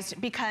organized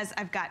because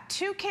I've got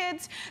 2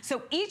 kids,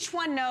 so each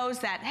one knows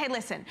that, hey,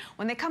 listen,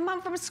 when they come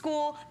home from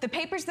school, the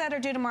papers that are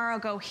due tomorrow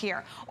go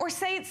here. Or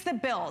say it's the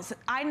bills.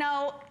 I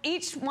know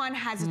each one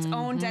has its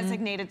own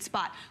designated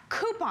spot.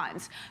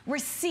 Coupons,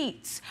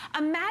 receipts.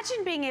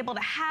 Imagine being able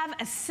to have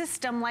a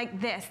system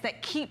like this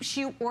that keeps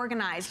you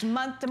organized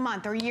month to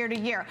month or year to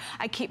year.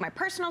 I keep my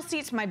personal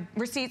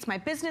receipts, my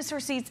business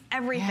receipts,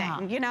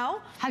 everything, you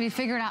know? Have you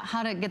figured out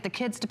how to get the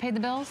kids to pay the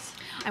bills?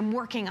 I'm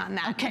working on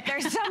that. Okay.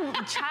 There's some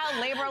child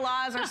labor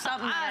laws or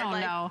something that are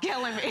like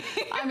killing me.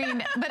 I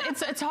mean, but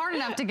it's hard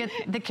enough to get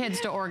the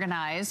kids to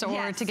organize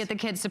or to get the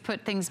kids to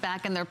put things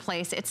back in their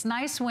place. It's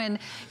nice when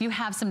you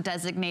have some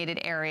designated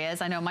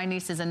areas. I know my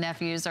nieces and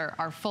nephews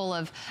are full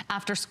of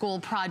after-school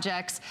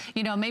projects.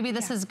 You know, maybe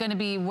this is going to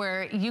be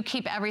where you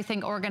keep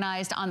everything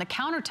organized on the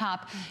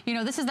countertop. You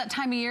know, this is that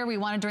time of year we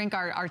want to drink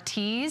our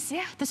teas.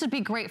 Yeah. This would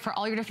be great for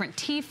all your different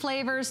tea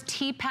flavors,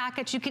 tea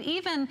packets. You could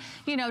even,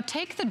 you know,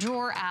 take the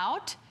drawer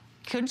out.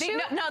 Couldn't you?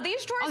 No,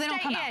 these drawers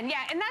stay in. Yeah,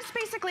 and that's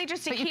basically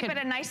just to keep it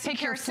a nice,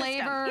 secure system. Pick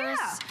your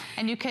flavors,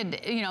 and you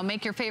could, you know,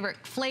 make your favorite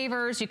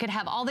flavors. You could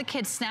have all the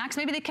kids' snacks.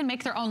 Maybe they can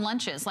make their own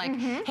lunches. Like,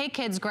 hey,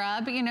 kids,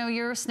 grab, you know,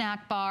 your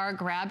snack bar,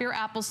 grab your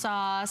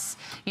applesauce,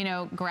 you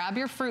know, grab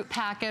your fruit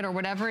packet or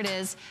whatever it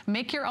is.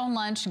 Make your own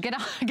lunch. Get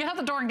out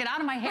the door and get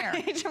out of my hair.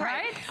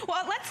 Right?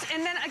 Well,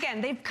 and then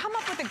again, they've come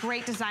up with a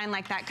great design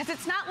like that because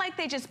it's not like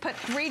they just put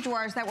 3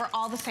 drawers that were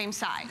all the same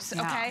size.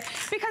 Okay?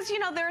 Because you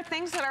know there are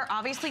things that are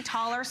obviously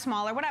taller,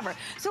 smaller, whatever.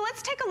 So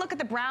let's take a look at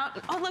the brown.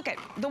 Oh, look at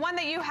the one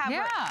that you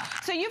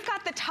have. So you've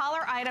got the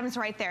taller items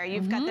right there.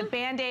 You've got the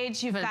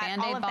Band-Aids. You've got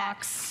all of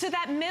that. So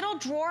that middle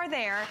drawer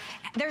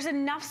there's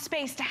enough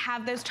space to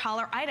have those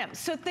taller items.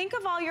 So think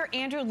of all your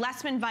Andrew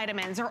Lessman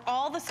vitamins or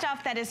all the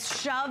stuff that is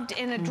shoved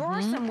in a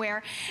drawer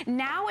somewhere.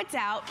 Now it's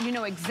out. You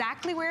know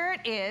exactly where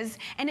it is,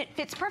 and it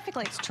fits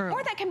perfectly. It's true.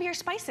 Or that can be your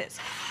spices.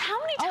 How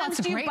many times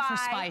do you buy? For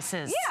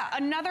spices. Yeah,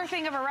 another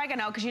thing of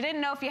oregano because you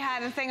didn't know if you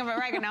had a thing of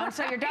oregano, and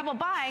so you're double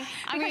buying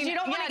because you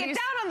don't want to get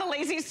down on the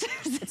lazy.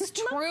 It's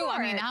true.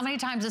 I mean, how many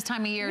times this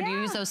time of year do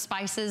you use those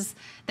spices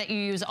that you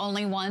use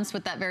only once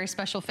with that very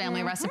special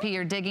family recipe?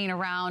 You're digging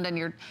around and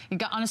you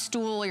got on a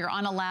stool, you're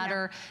on a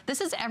ladder.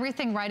 This is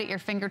everything right at your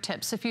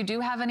fingertips. If you do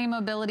have any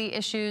mobility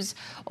issues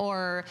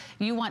or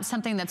you want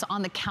something that's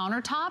on the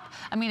countertop,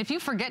 I mean, if you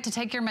forget to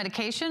take your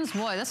medications,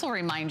 boy, this will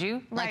remind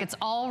you. Like it's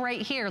all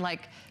right here.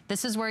 Like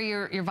this is where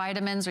your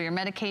vitamins or your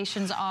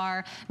medications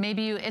are.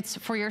 Maybe it's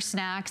for your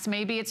snacks.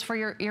 Maybe it's for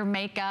your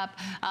makeup.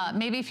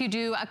 Maybe if you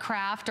do a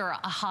craft or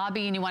a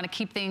hobby and you want to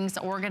keep things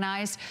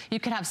organized, you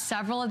could have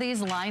several of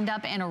these lined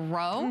up in a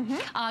row.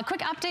 Quick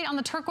update on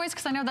the turquoise,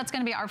 because I know that's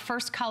going to be our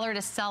first color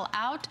to sell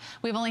out.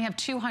 We only have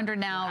 200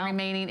 now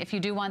remaining if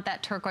you do want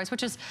that turquoise,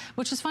 which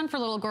is fun for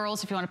little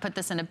girls if you want to put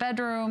this in a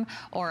bedroom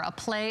or a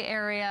play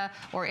area,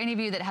 or any of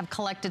you that have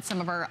collected some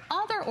of our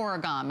other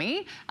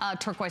origami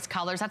turquoise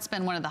colors. That's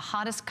been one of the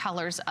hottest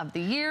colors of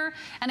the year.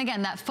 And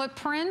again, that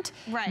footprint.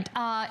 Right.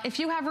 If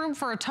you have room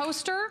for a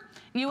toaster,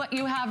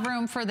 you have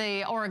room for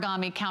the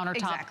origami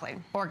countertop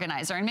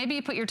organizer. And maybe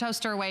you put your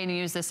toaster away and you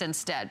use this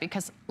instead,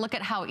 because look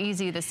at how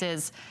easy this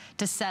is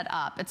to set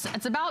up.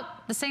 It's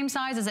about the same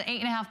size as an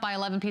 8.5 by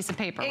 11 piece of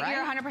paper, right?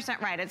 You're 100%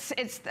 right.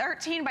 It's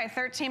 13 by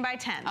 13 by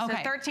 10. So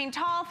 13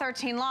 tall,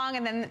 13 long,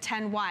 and then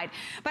 10 wide.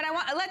 But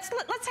let's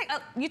take,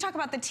 you talk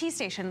about the tea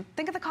station.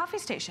 Think of the coffee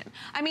station.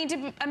 I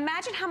mean,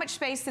 imagine how much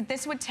space that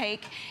this would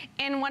take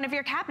in one of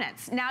your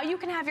cabinets. Now you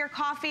can have your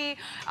coffee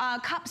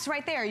cups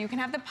right there. You can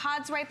have the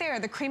pods right there.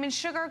 The cream and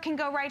sugar can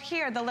go right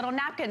here, the little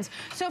napkins.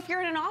 So if you're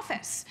in an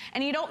office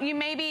and you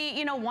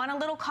maybe, want a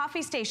little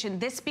coffee station,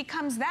 this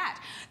becomes that.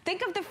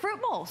 Think of the fruit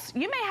bowls.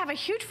 You may have a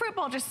huge fruit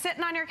bowl just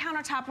sitting on your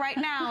countertop right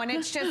now and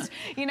it's just,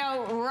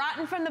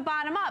 rotten from the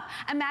bottom up.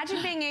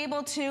 Imagine being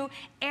able to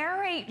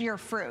aerate your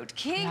fruit,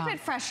 keep it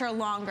fresher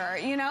longer,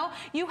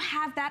 you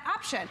have that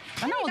option.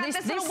 I know, they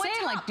say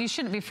like you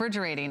shouldn't be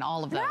refrigerating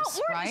all of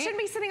those, right? You shouldn't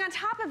be sitting on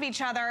top of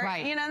each other.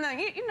 Right. You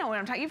know what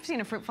I'm talking, you've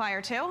seen a fruit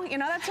flyer too.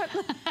 That's what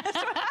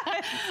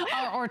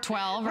happens. or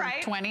 12 or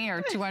 20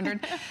 or 200.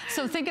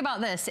 So think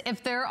about this.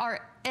 If there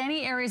are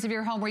any areas of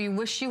your home where you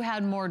wish you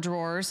had more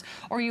drawers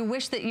or you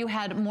wish that you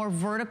had more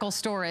vertical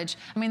storage,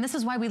 I mean, this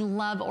is why we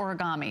love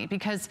Origami,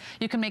 because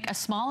you can make a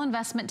small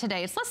investment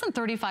today. It's less than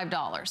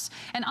 $35.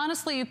 And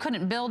honestly, you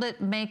couldn't build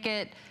it, make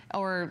it,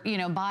 or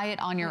buy it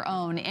on your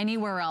own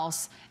anywhere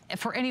else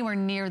for anywhere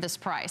near this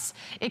price.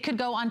 It could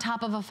go on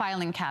top of a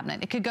filing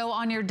cabinet. It could go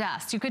on your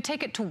desk. You could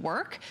take it to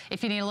work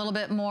if you need a little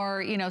bit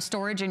more,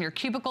 storage in your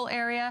cubicle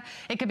area.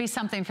 It could be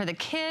something for the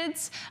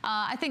kids.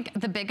 I think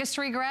the biggest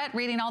regret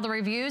reading all the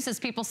reviews is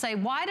people say,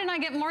 why didn't I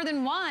get more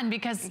than one?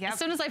 Because as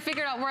soon as I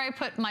figured out where I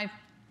put my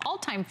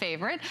all-time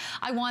favorite,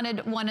 I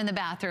wanted one in the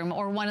bathroom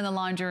or one in the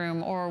laundry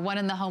room or one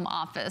in the home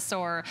office,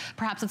 or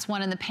perhaps it's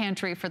one in the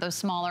pantry for those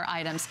smaller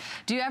items.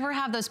 Do you ever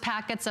have those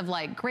packets of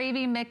like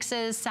gravy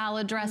mixes,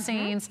 salad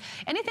dressings,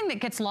 anything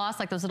that gets lost,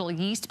 like those little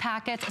yeast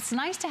packets? It's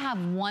nice to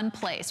have one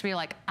place where you're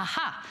like,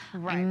 aha,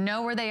 I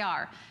know where they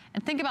are.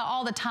 And think about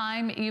all the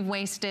time you've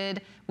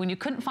wasted when you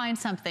couldn't find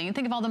something. And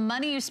think of all the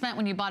money you spent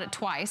when you bought it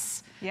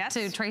twice. Yes.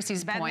 To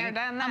Tracy's point. There,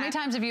 done that. How many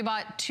times have you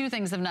bought 2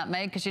 things of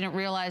nutmeg because you didn't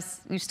realize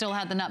you still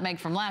had the nutmeg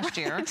from last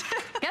year?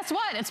 Guess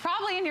what? It's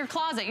probably in your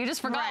closet. You just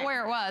forgot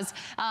where it was.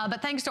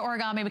 But thanks to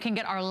Origami, we can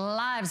get our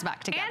lives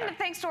back together. And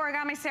thanks to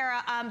Origami,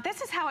 Sarah,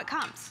 this is how it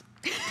comes.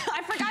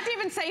 I forgot to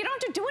even say, you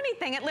don't have to do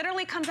anything. It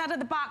literally comes out of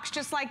the box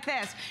just like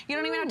this. You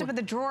don't even have to put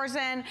the drawers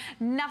in.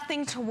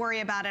 Nothing to worry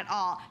about at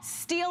all.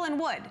 Steel and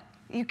wood.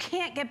 You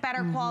can't get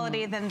better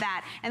quality than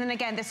that. And then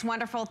again, this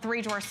wonderful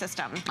 3-drawer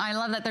system. I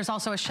love that there's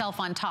also a shelf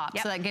on top.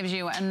 So that gives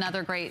you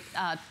another great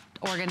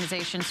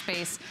organization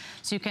space.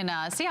 So you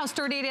can see how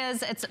sturdy it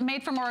is. It's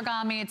made from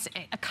Origami. It's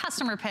a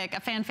customer pick, a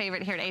fan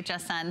favorite here at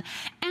HSN.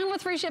 And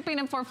with free shipping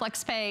and 4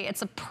 flex pay,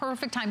 it's a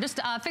perfect time.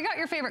 Just figure out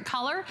your favorite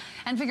color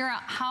and figure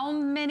out how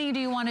many do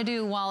you want to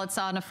do while it's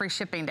on a free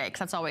shipping day, because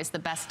that's always the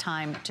best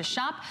time to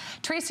shop.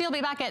 Tracy will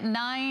be back at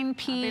 9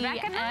 p.m. I'll be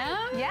back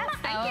at 9. Yes,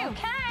 thank you.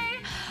 Okay.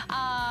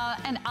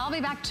 And I'll be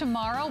back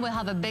tomorrow. We'll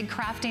have a big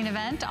crafting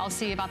event. I'll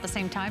see you about the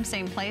same time,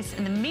 same place.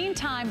 In the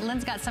meantime,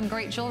 Lynn's got some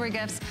great jewelry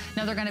gifts.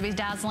 Know they're going to be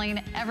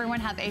dazzling. Everyone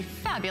have a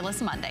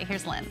fabulous Monday.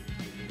 Here's Lynn.